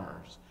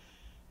stars.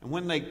 And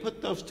when they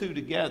put those two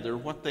together,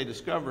 what they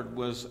discovered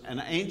was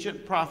an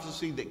ancient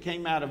prophecy that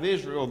came out of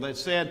Israel that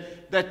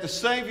said that the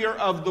Savior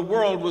of the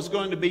world was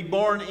going to be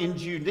born in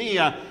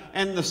Judea,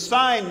 and the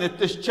sign that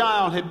this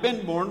child had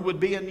been born would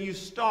be a new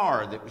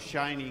star that was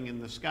shining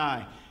in the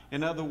sky.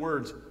 In other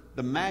words,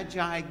 the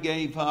Magi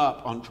gave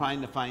up on trying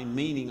to find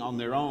meaning on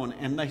their own,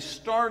 and they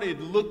started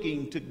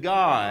looking to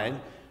God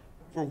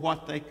for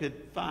what they could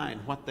find,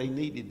 what they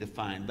needed to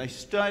find. They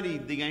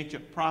studied the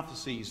ancient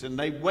prophecies, and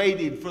they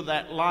waited for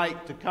that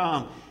light to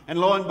come. And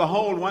lo and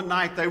behold, one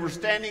night they were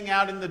standing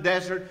out in the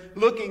desert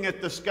looking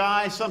at the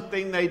sky,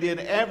 something they did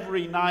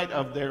every night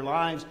of their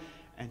lives.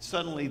 And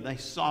suddenly they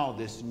saw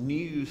this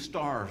new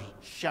star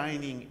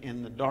shining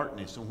in the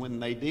darkness. And when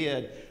they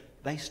did,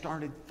 they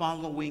started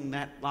following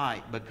that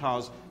light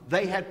because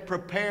they had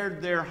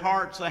prepared their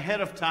hearts ahead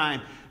of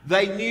time.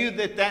 They knew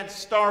that that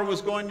star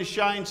was going to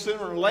shine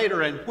sooner or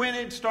later, and when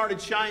it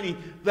started shining,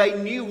 they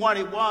knew what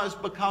it was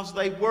because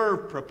they were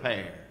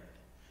prepared.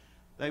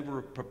 They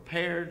were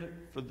prepared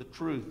for the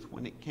truth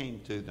when it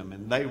came to them,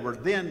 and they were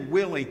then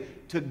willing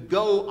to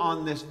go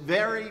on this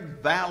very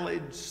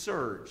valid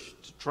search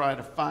to try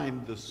to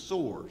find the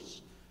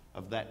source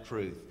of that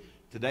truth.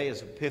 Today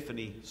is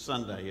Epiphany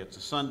Sunday. It's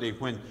a Sunday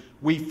when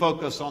we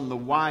focus on the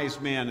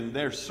wise men and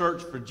their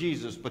search for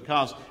Jesus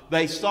because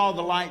they saw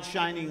the light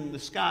shining in the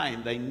sky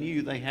and they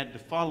knew they had to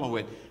follow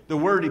it. The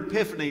word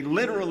epiphany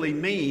literally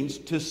means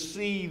to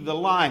see the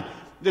light.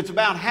 It's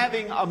about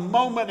having a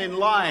moment in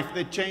life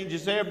that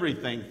changes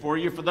everything for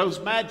you. For those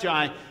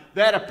Magi,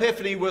 that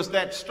epiphany was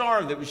that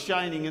star that was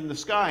shining in the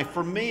sky.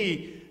 For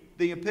me,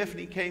 the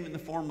epiphany came in the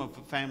form of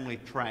a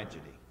family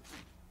tragedy.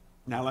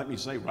 Now let me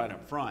say right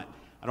up front,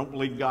 I don't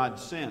believe God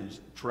sends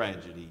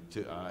tragedy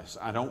to us.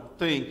 I don't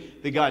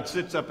think that God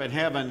sits up in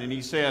heaven and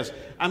he says,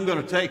 I'm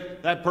going to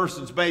take that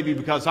person's baby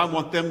because I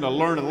want them to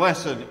learn a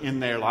lesson in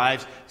their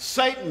lives.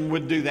 Satan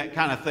would do that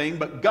kind of thing,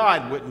 but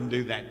God wouldn't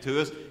do that to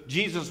us.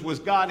 Jesus was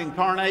God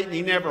incarnate and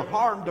he never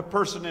harmed a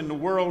person in the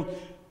world.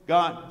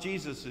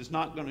 Jesus is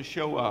not going to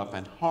show up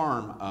and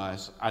harm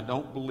us. I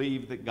don't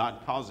believe that God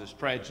causes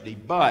tragedy,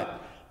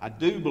 but I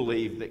do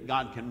believe that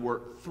God can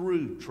work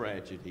through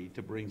tragedy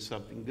to bring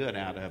something good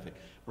out of it.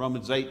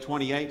 Romans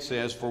 8:28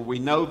 says, for we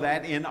know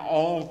that in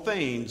all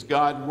things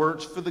God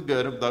works for the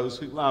good of those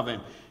who love him.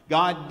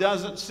 God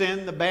doesn't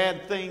send the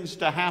bad things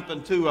to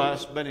happen to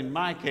us, but in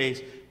my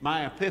case,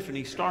 my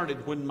epiphany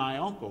started when my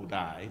uncle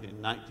died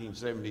in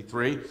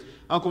 1973.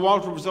 Uncle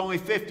Walter was only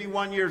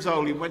 51 years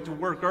old. He went to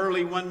work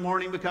early one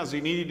morning because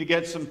he needed to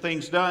get some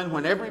things done.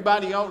 When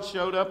everybody else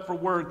showed up for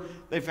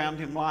work, they found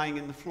him lying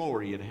in the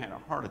floor. He had had a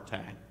heart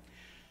attack.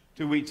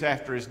 2 weeks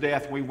after his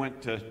death, we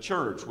went to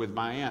church with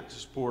my aunt to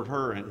support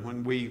her. And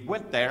when we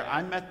went there,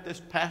 I met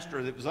this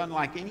pastor that was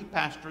unlike any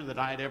pastor that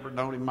I had ever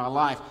known in my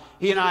life.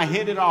 He and I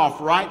hit it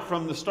off right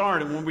from the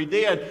start. And when we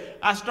did,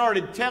 I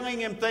started telling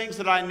him things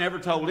that I never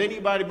told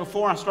anybody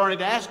before. I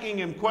started asking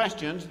him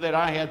questions that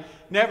I had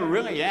never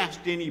really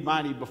asked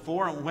anybody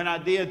before. And when I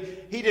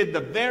did, he did the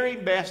very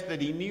best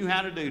that he knew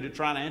how to do to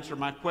try to answer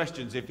my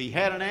questions. If he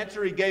had an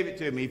answer, he gave it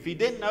to me. If he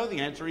didn't know the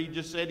answer, he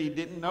just said he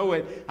didn't know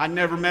it. I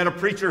never met a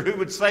preacher who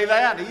would say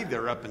that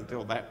either up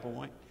until that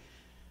point.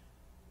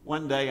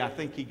 One day, I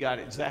think he got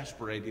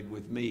exasperated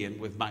with me and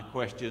with my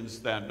questions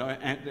that I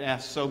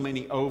asked so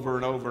many over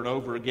and over and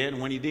over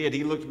again. When he did,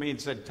 he looked at me and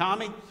said,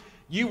 "Tommy,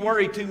 you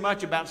worry too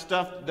much about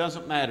stuff that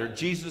doesn't matter.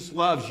 Jesus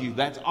loves you.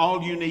 That's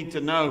all you need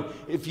to know.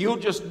 If you'll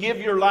just give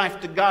your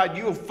life to God,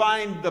 you'll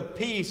find the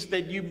peace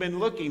that you've been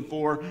looking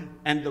for,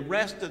 and the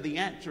rest of the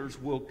answers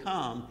will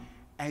come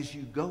as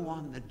you go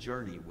on the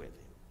journey with Him."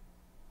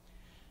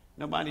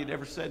 Nobody had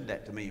ever said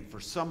that to me. And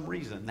for some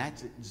reason,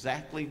 that's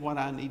exactly what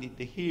I needed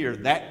to hear.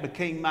 That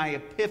became my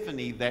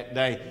epiphany that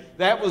day.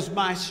 That was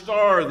my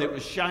star that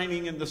was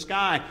shining in the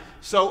sky.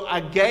 So I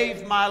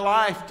gave my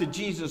life to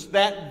Jesus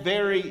that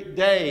very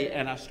day,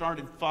 and I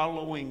started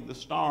following the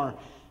star.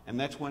 And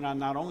that's when I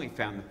not only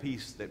found the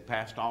peace that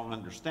passed all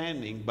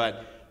understanding,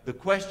 but the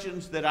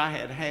questions that I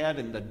had had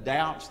and the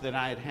doubts that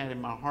I had had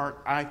in my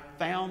heart, I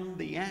found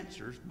the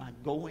answers by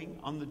going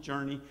on the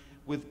journey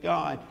with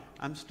God.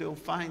 I'm still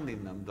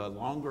finding them. The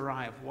longer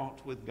I have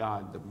walked with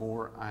God, the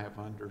more I have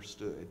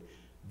understood.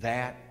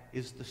 That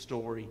is the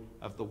story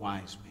of the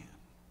wise men.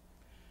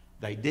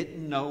 They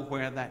didn't know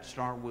where that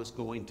star was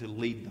going to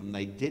lead them.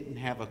 They didn't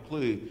have a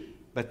clue,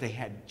 but they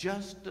had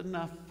just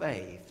enough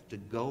faith to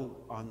go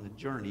on the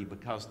journey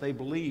because they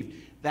believed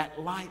that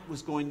light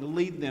was going to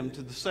lead them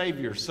to the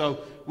Savior.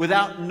 So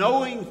without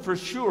knowing for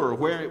sure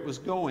where it was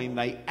going,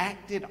 they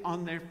acted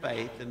on their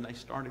faith and they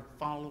started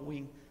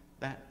following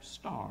that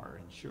star.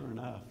 And sure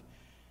enough,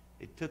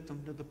 it took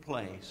them to the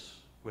place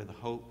where the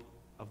hope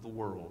of the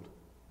world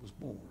was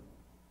born.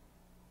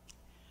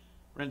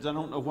 Friends, I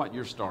don't know what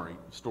your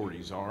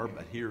stories are,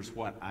 but here's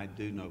what I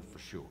do know for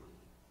sure.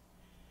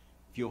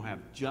 If you'll have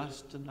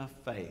just enough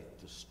faith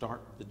to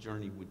start the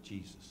journey with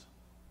Jesus,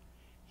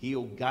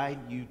 He'll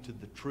guide you to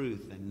the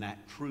truth, and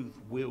that truth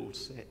will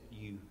set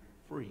you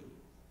free.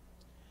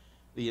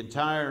 The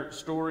entire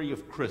story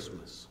of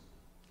Christmas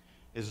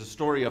is a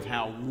story of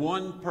how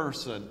one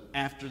person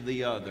after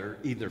the other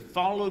either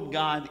followed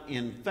God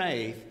in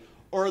faith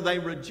or they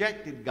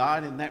rejected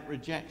God, and that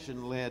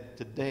rejection led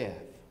to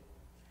death.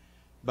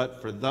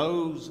 But for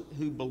those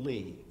who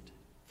believed,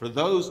 for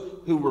those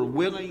who were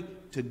willing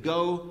to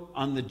go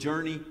on the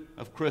journey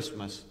of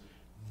Christmas,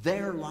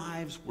 their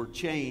lives were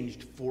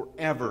changed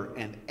forever,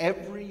 and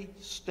every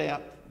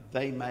step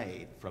they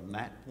made from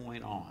that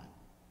point on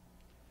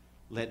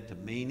led to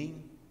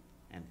meaning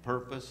and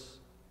purpose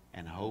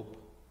and hope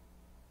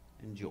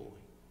and joy.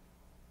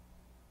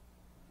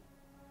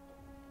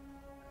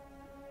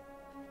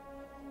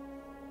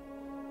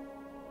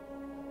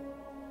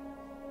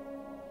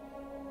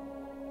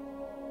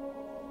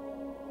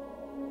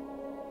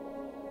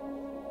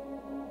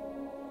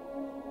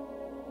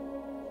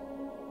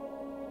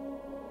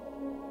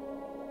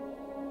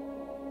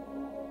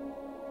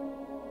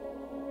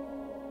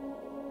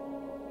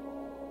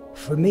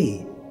 For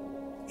me,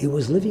 it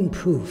was living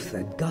proof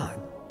that God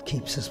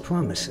keeps His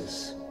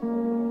promises.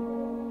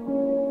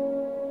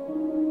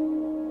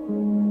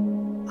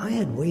 I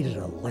had waited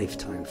a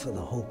lifetime for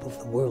the hope of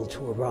the world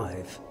to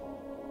arrive.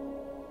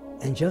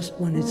 And just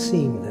when it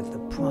seemed that the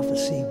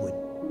prophecy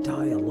would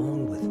die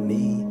along with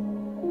me,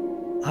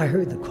 I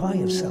heard the cry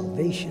of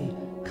salvation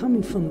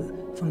coming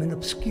from an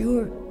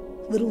obscure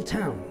little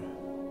town.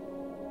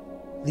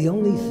 The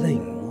only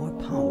thing more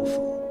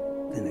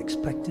powerful than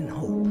expectant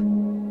hope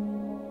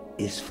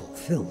is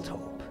fulfilled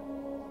hope.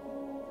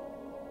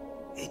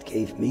 It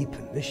gave me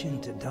permission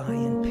to die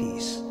in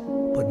peace,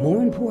 but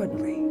more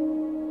importantly,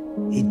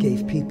 it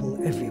gave people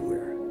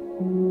everywhere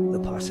the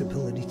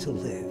possibility to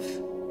live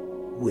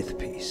with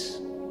peace.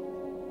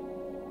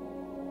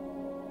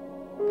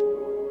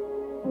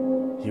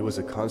 He was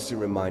a constant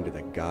reminder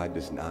that God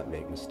does not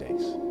make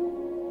mistakes.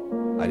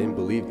 I didn't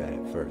believe that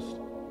at first.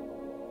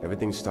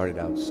 Everything started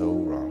out so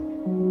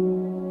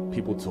wrong.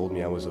 People told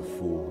me I was a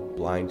fool,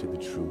 blind to the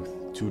truth,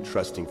 too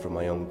trusting for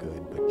my own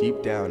good, but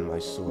deep down in my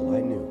soul I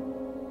knew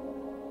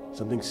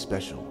something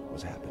special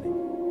was happening.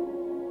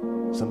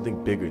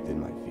 Something bigger than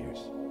my fears.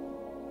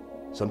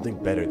 Something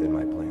better than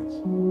my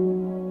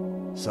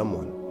plans.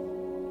 Someone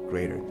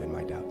greater than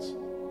my doubts.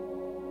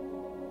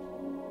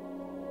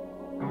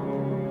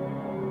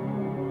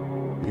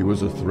 He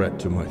was a threat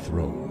to my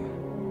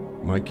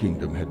throne. My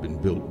kingdom had been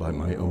built by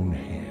my own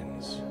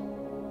hands.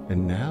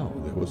 And now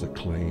there was a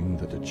claim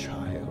that a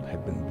child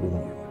had been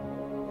born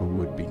who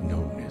would be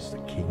known as the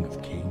King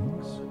of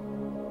Kings.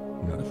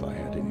 Not if I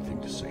had anything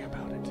to say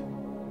about it.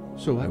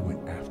 So I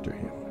went after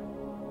him.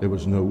 There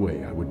was no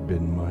way I would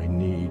bend my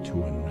knee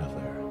to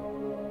another,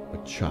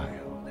 a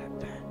child at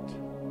that.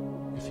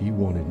 If he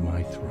wanted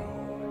my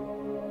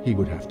throne, he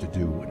would have to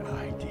do what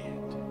I did.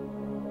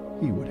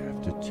 He would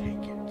have to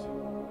take it.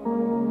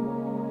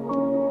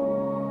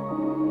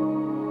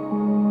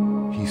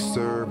 He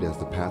served as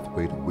the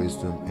pathway to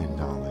wisdom and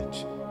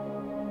knowledge.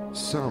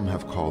 Some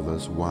have called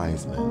us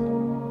wise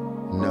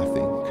men.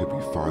 Nothing could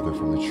be farther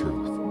from the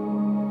truth.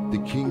 The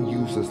king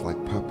used us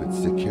like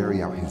puppets to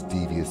carry out his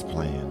devious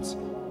plans.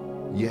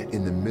 Yet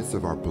in the midst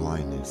of our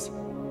blindness,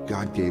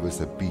 God gave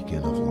us a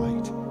beacon of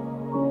light,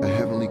 a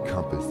heavenly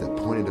compass that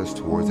pointed us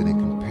towards an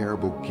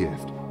incomparable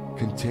gift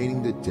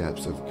containing the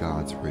depths of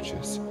God's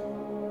riches.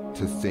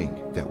 To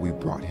think that we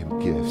brought him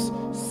gifts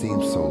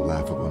seems so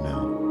laughable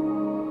now.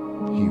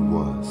 He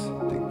was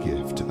the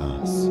gift to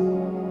us.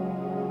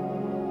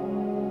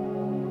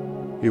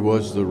 He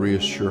was the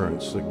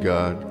reassurance that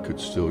God could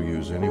still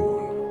use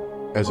anyone.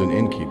 As an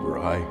innkeeper,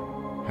 I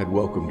had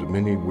welcomed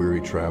many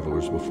weary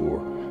travelers before,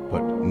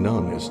 but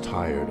none as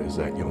tired as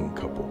that young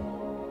couple.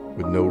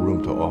 With no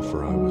room to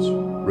offer, I was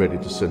ready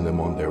to send them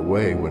on their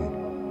way when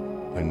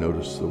I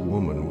noticed the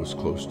woman was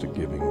close to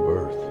giving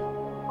birth.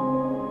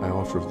 I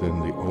offered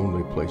them the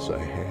only place I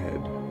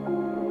had,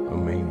 a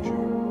manger.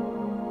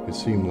 It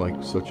seemed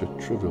like such a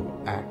trivial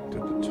act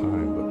at the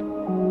time, but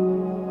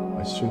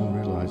I soon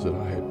realized that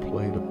I had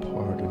played a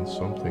part in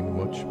something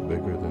much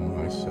bigger than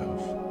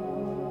myself.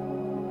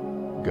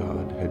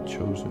 God had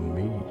chosen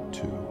me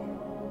too.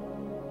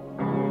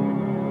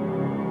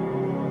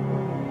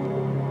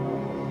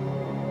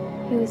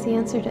 He was the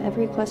answer to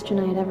every question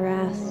I had ever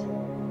asked.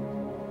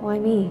 Why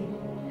me?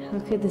 How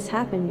could this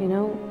happen, you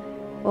know?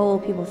 What will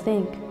people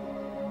think?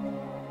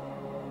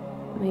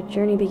 My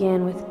journey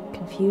began with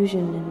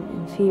confusion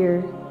and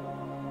fear,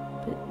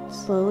 but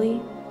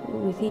slowly,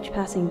 with each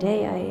passing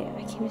day,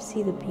 I came to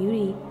see the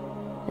beauty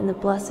and the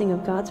blessing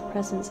of God's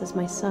presence as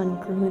my son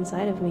grew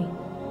inside of me.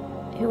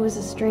 It was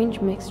a strange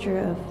mixture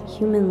of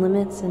human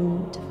limits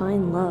and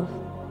divine love,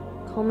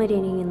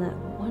 culminating in that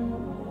one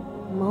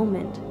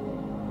moment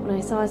when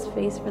I saw his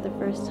face for the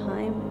first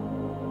time,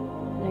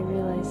 and I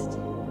realized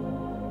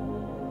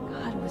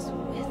God was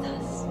with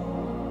us.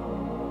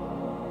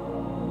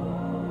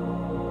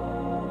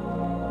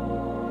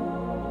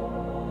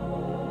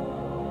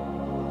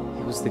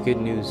 It was the good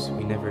news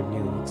we never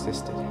knew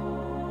existed.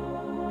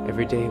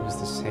 Every day was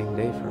the same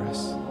day for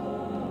us.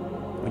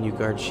 When you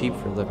guard sheep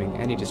for a living,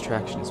 any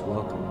distraction is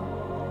welcome.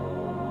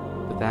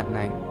 But that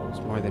night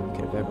was more than we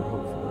could have ever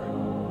hoped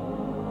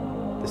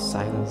for. The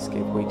silence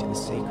gave way to the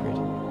sacred.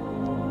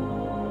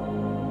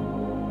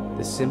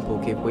 The simple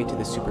gave way to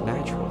the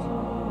supernatural.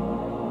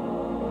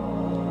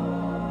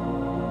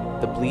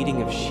 The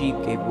bleating of sheep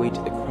gave way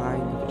to the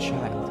crying of a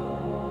child.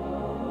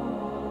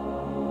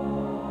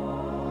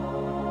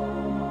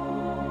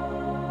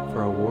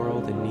 For a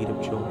world in need of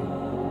joy.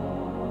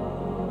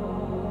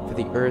 For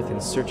the earth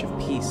in search of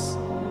peace.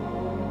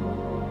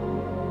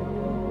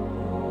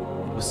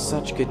 It was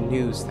such good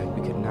news that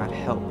we could not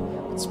help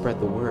but spread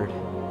the word.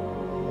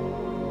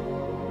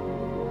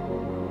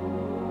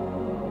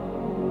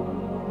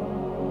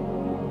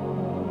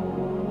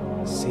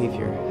 A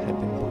Savior had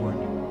been born.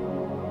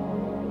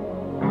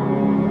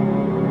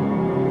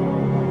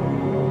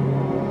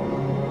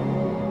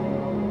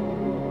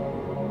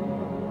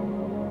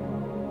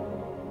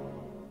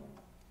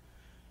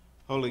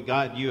 Holy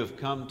God, you have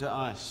come to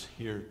us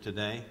here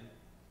today.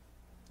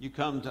 You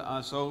come to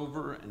us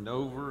over and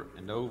over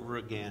and over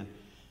again.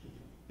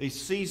 These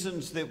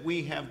seasons that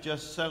we have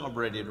just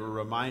celebrated are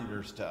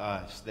reminders to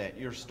us that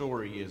your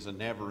story is a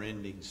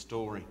never-ending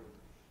story,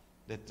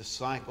 that the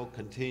cycle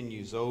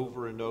continues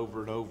over and over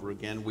and over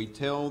again. We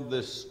tell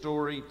this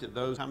story to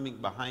those coming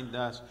behind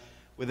us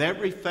with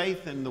every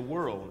faith in the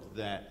world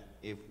that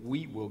if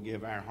we will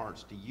give our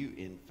hearts to you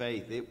in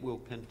faith, it will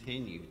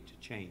continue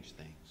to change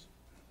things.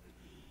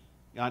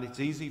 God,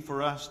 it's easy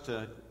for us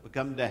to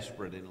become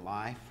desperate in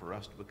life, for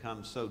us to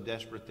become so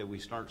desperate that we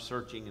start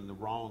searching in the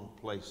wrong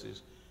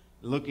places,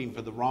 looking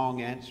for the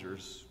wrong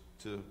answers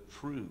to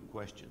true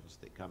questions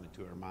that come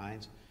into our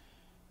minds.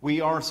 We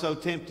are so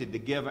tempted to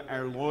give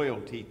our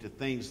loyalty to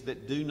things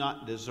that do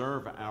not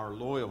deserve our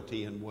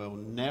loyalty and will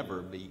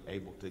never be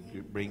able to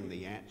bring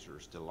the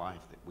answers to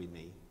life that we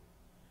need.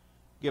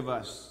 Give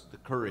us the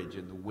courage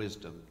and the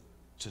wisdom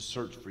to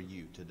search for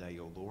you today,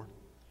 O Lord.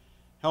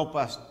 Help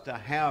us to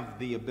have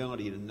the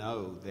ability to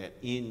know that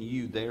in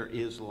you there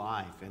is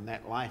life, and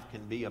that life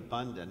can be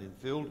abundant and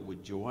filled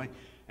with joy,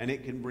 and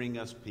it can bring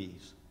us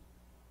peace.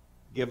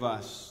 Give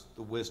us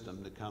the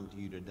wisdom to come to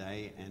you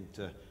today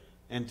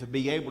and to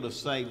be able to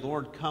say,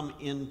 Lord, come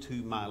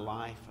into my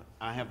life.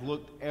 I have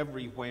looked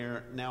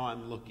everywhere. Now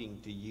I'm looking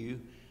to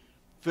you.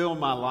 Fill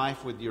my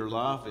life with your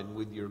love and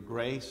with your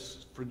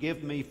grace.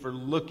 Forgive me for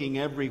looking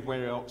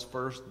everywhere else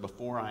first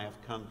before I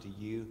have come to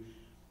you.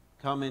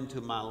 Come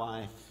into my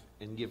life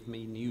and give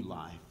me new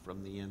life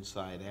from the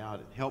inside out.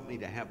 And help me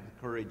to have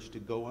the courage to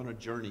go on a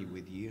journey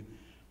with you,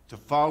 to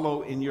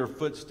follow in your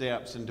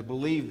footsteps, and to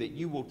believe that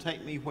you will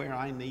take me where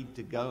I need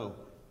to go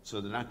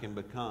so that I can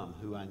become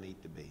who I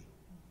need to be.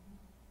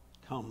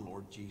 Come,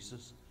 Lord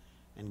Jesus,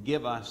 and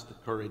give us the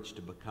courage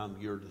to become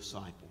your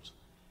disciples.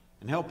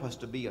 And help us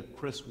to be a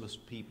Christmas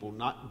people,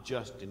 not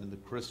just in the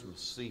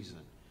Christmas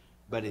season,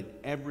 but in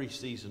every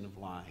season of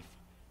life.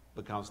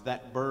 Because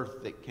that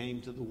birth that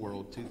came to the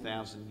world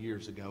 2,000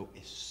 years ago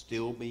is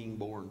still being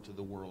born to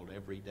the world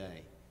every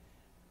day.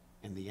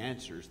 And the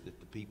answers that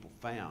the people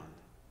found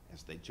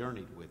as they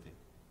journeyed with him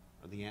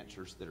are the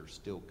answers that are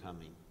still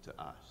coming to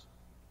us.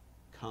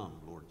 Come,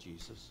 Lord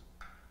Jesus,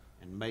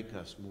 and make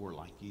us more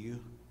like you.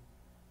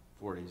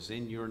 For it is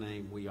in your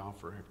name we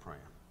offer a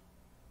prayer.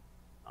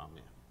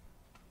 Amen.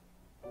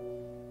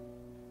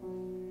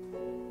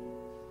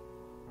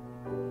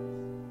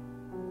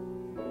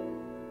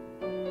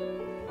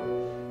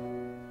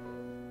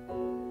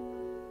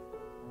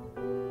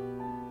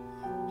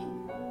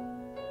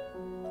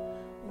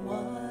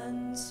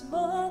 One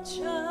small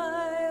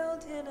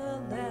child in a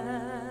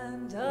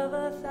land of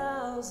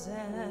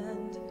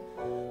 1,000,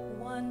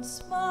 one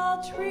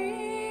small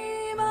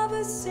dream of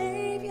a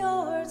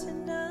Savior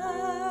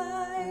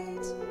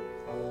tonight,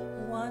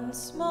 one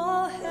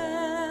small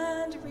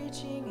hand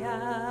reaching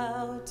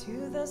out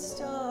to the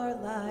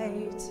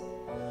starlight,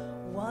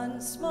 one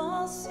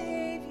small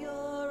Savior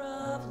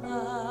of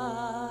life.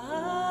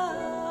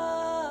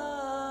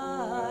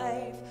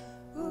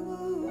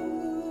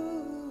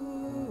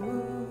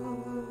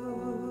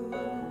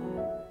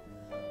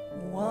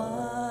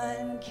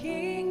 One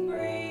king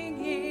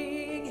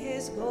bringing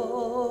his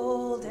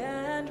gold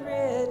and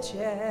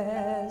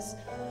riches,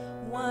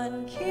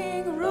 one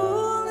king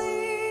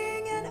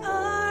ruling an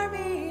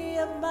army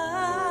of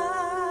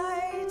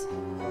might,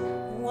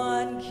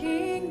 one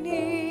king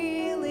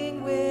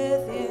kneeling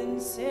with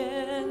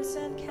incense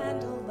and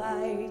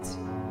candlelight,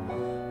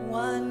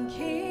 one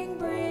king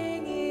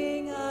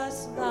bringing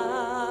us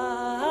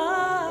life.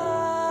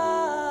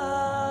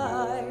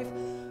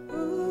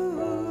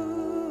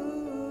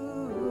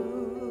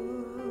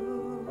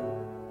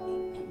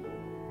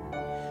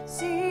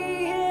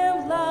 See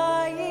him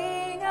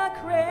lying a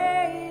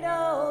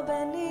cradle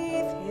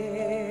beneath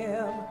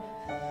him.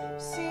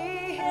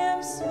 See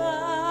him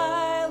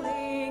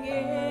smiling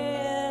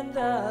in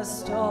the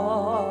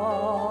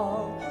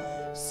stall.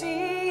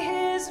 See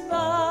his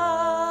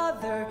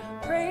mother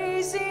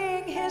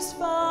praising his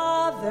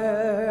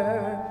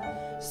father.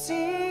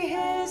 See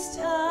his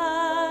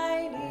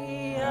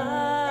tiny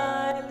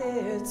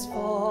eyelids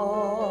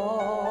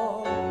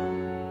fall.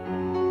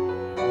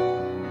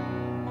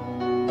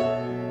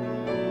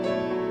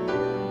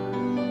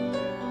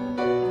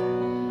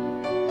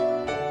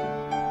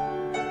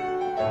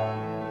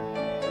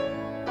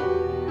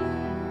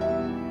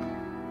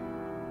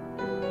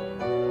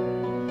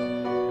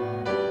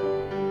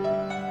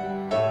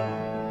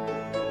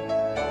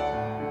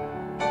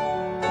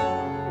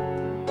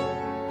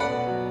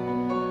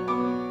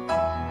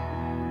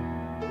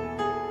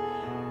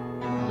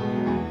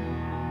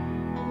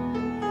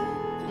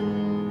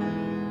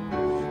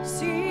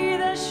 See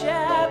the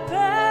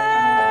shepherds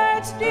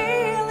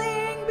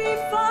kneeling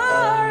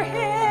before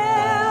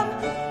him.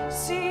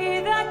 See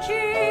the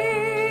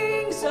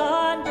kings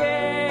on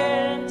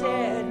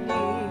bended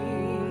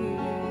knee.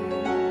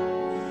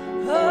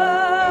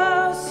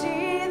 Oh,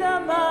 see the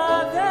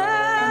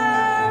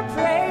mother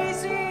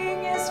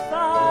praising his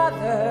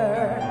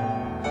father.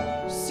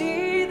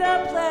 See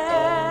the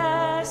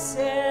blessed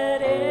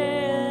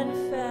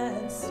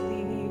infant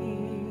sleep.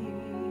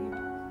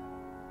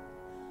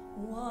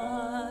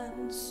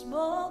 One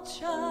small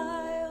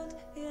child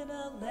in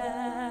a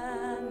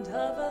land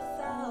of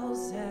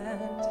 1,000,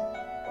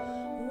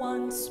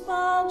 one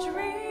small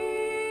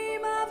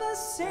dream of a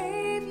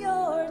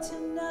Savior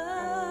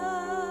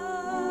tonight,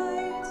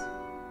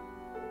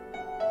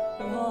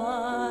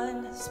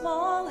 one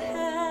small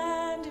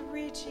hand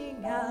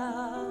reaching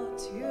out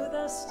to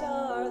the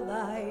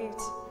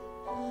starlight,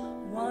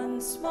 one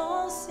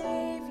small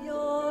Savior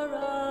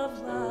of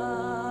life.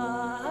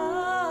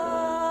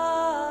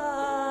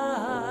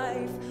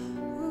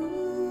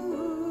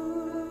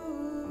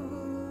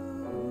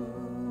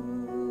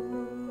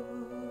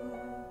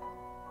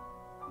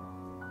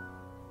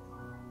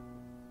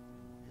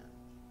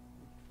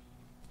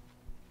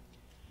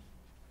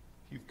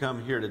 You've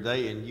come here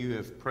today and you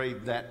have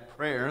prayed that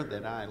prayer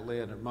that I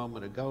led a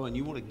moment ago, and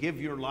you want to give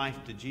your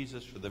life to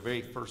Jesus for the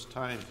very first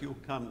time. If you'll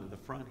come to the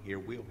front here,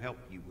 we'll help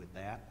you with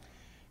that.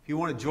 If you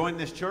want to join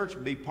this church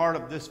and be part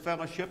of this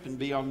fellowship and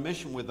be on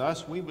mission with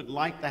us, we would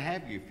like to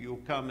have you. If you'll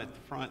come at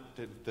the front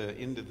at the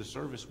end of the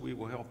service, we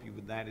will help you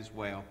with that as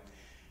well.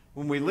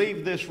 When we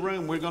leave this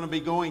room, we're going to be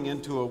going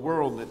into a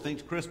world that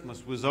thinks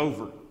Christmas was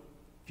over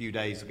a few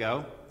days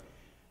ago.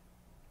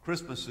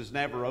 Christmas is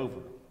never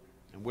over,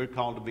 and we're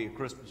called to be a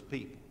Christmas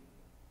people.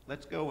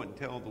 Let's go and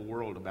tell the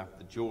world about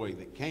the joy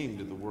that came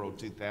to the world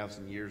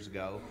 2,000 years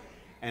ago,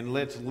 and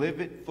let's live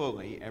it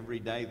fully every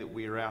day that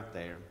we are out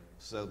there,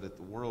 so that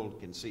the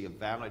world can see a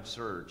valid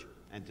surge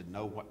and to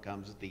know what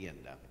comes at the end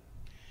of it.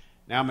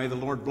 Now may the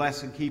Lord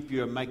bless and keep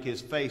you and make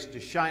his face to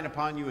shine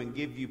upon you and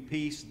give you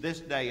peace this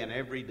day and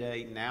every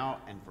day, now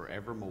and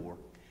forevermore.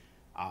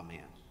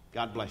 Amen.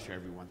 God bless you,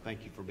 everyone.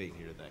 Thank you for being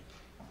here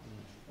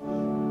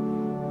today.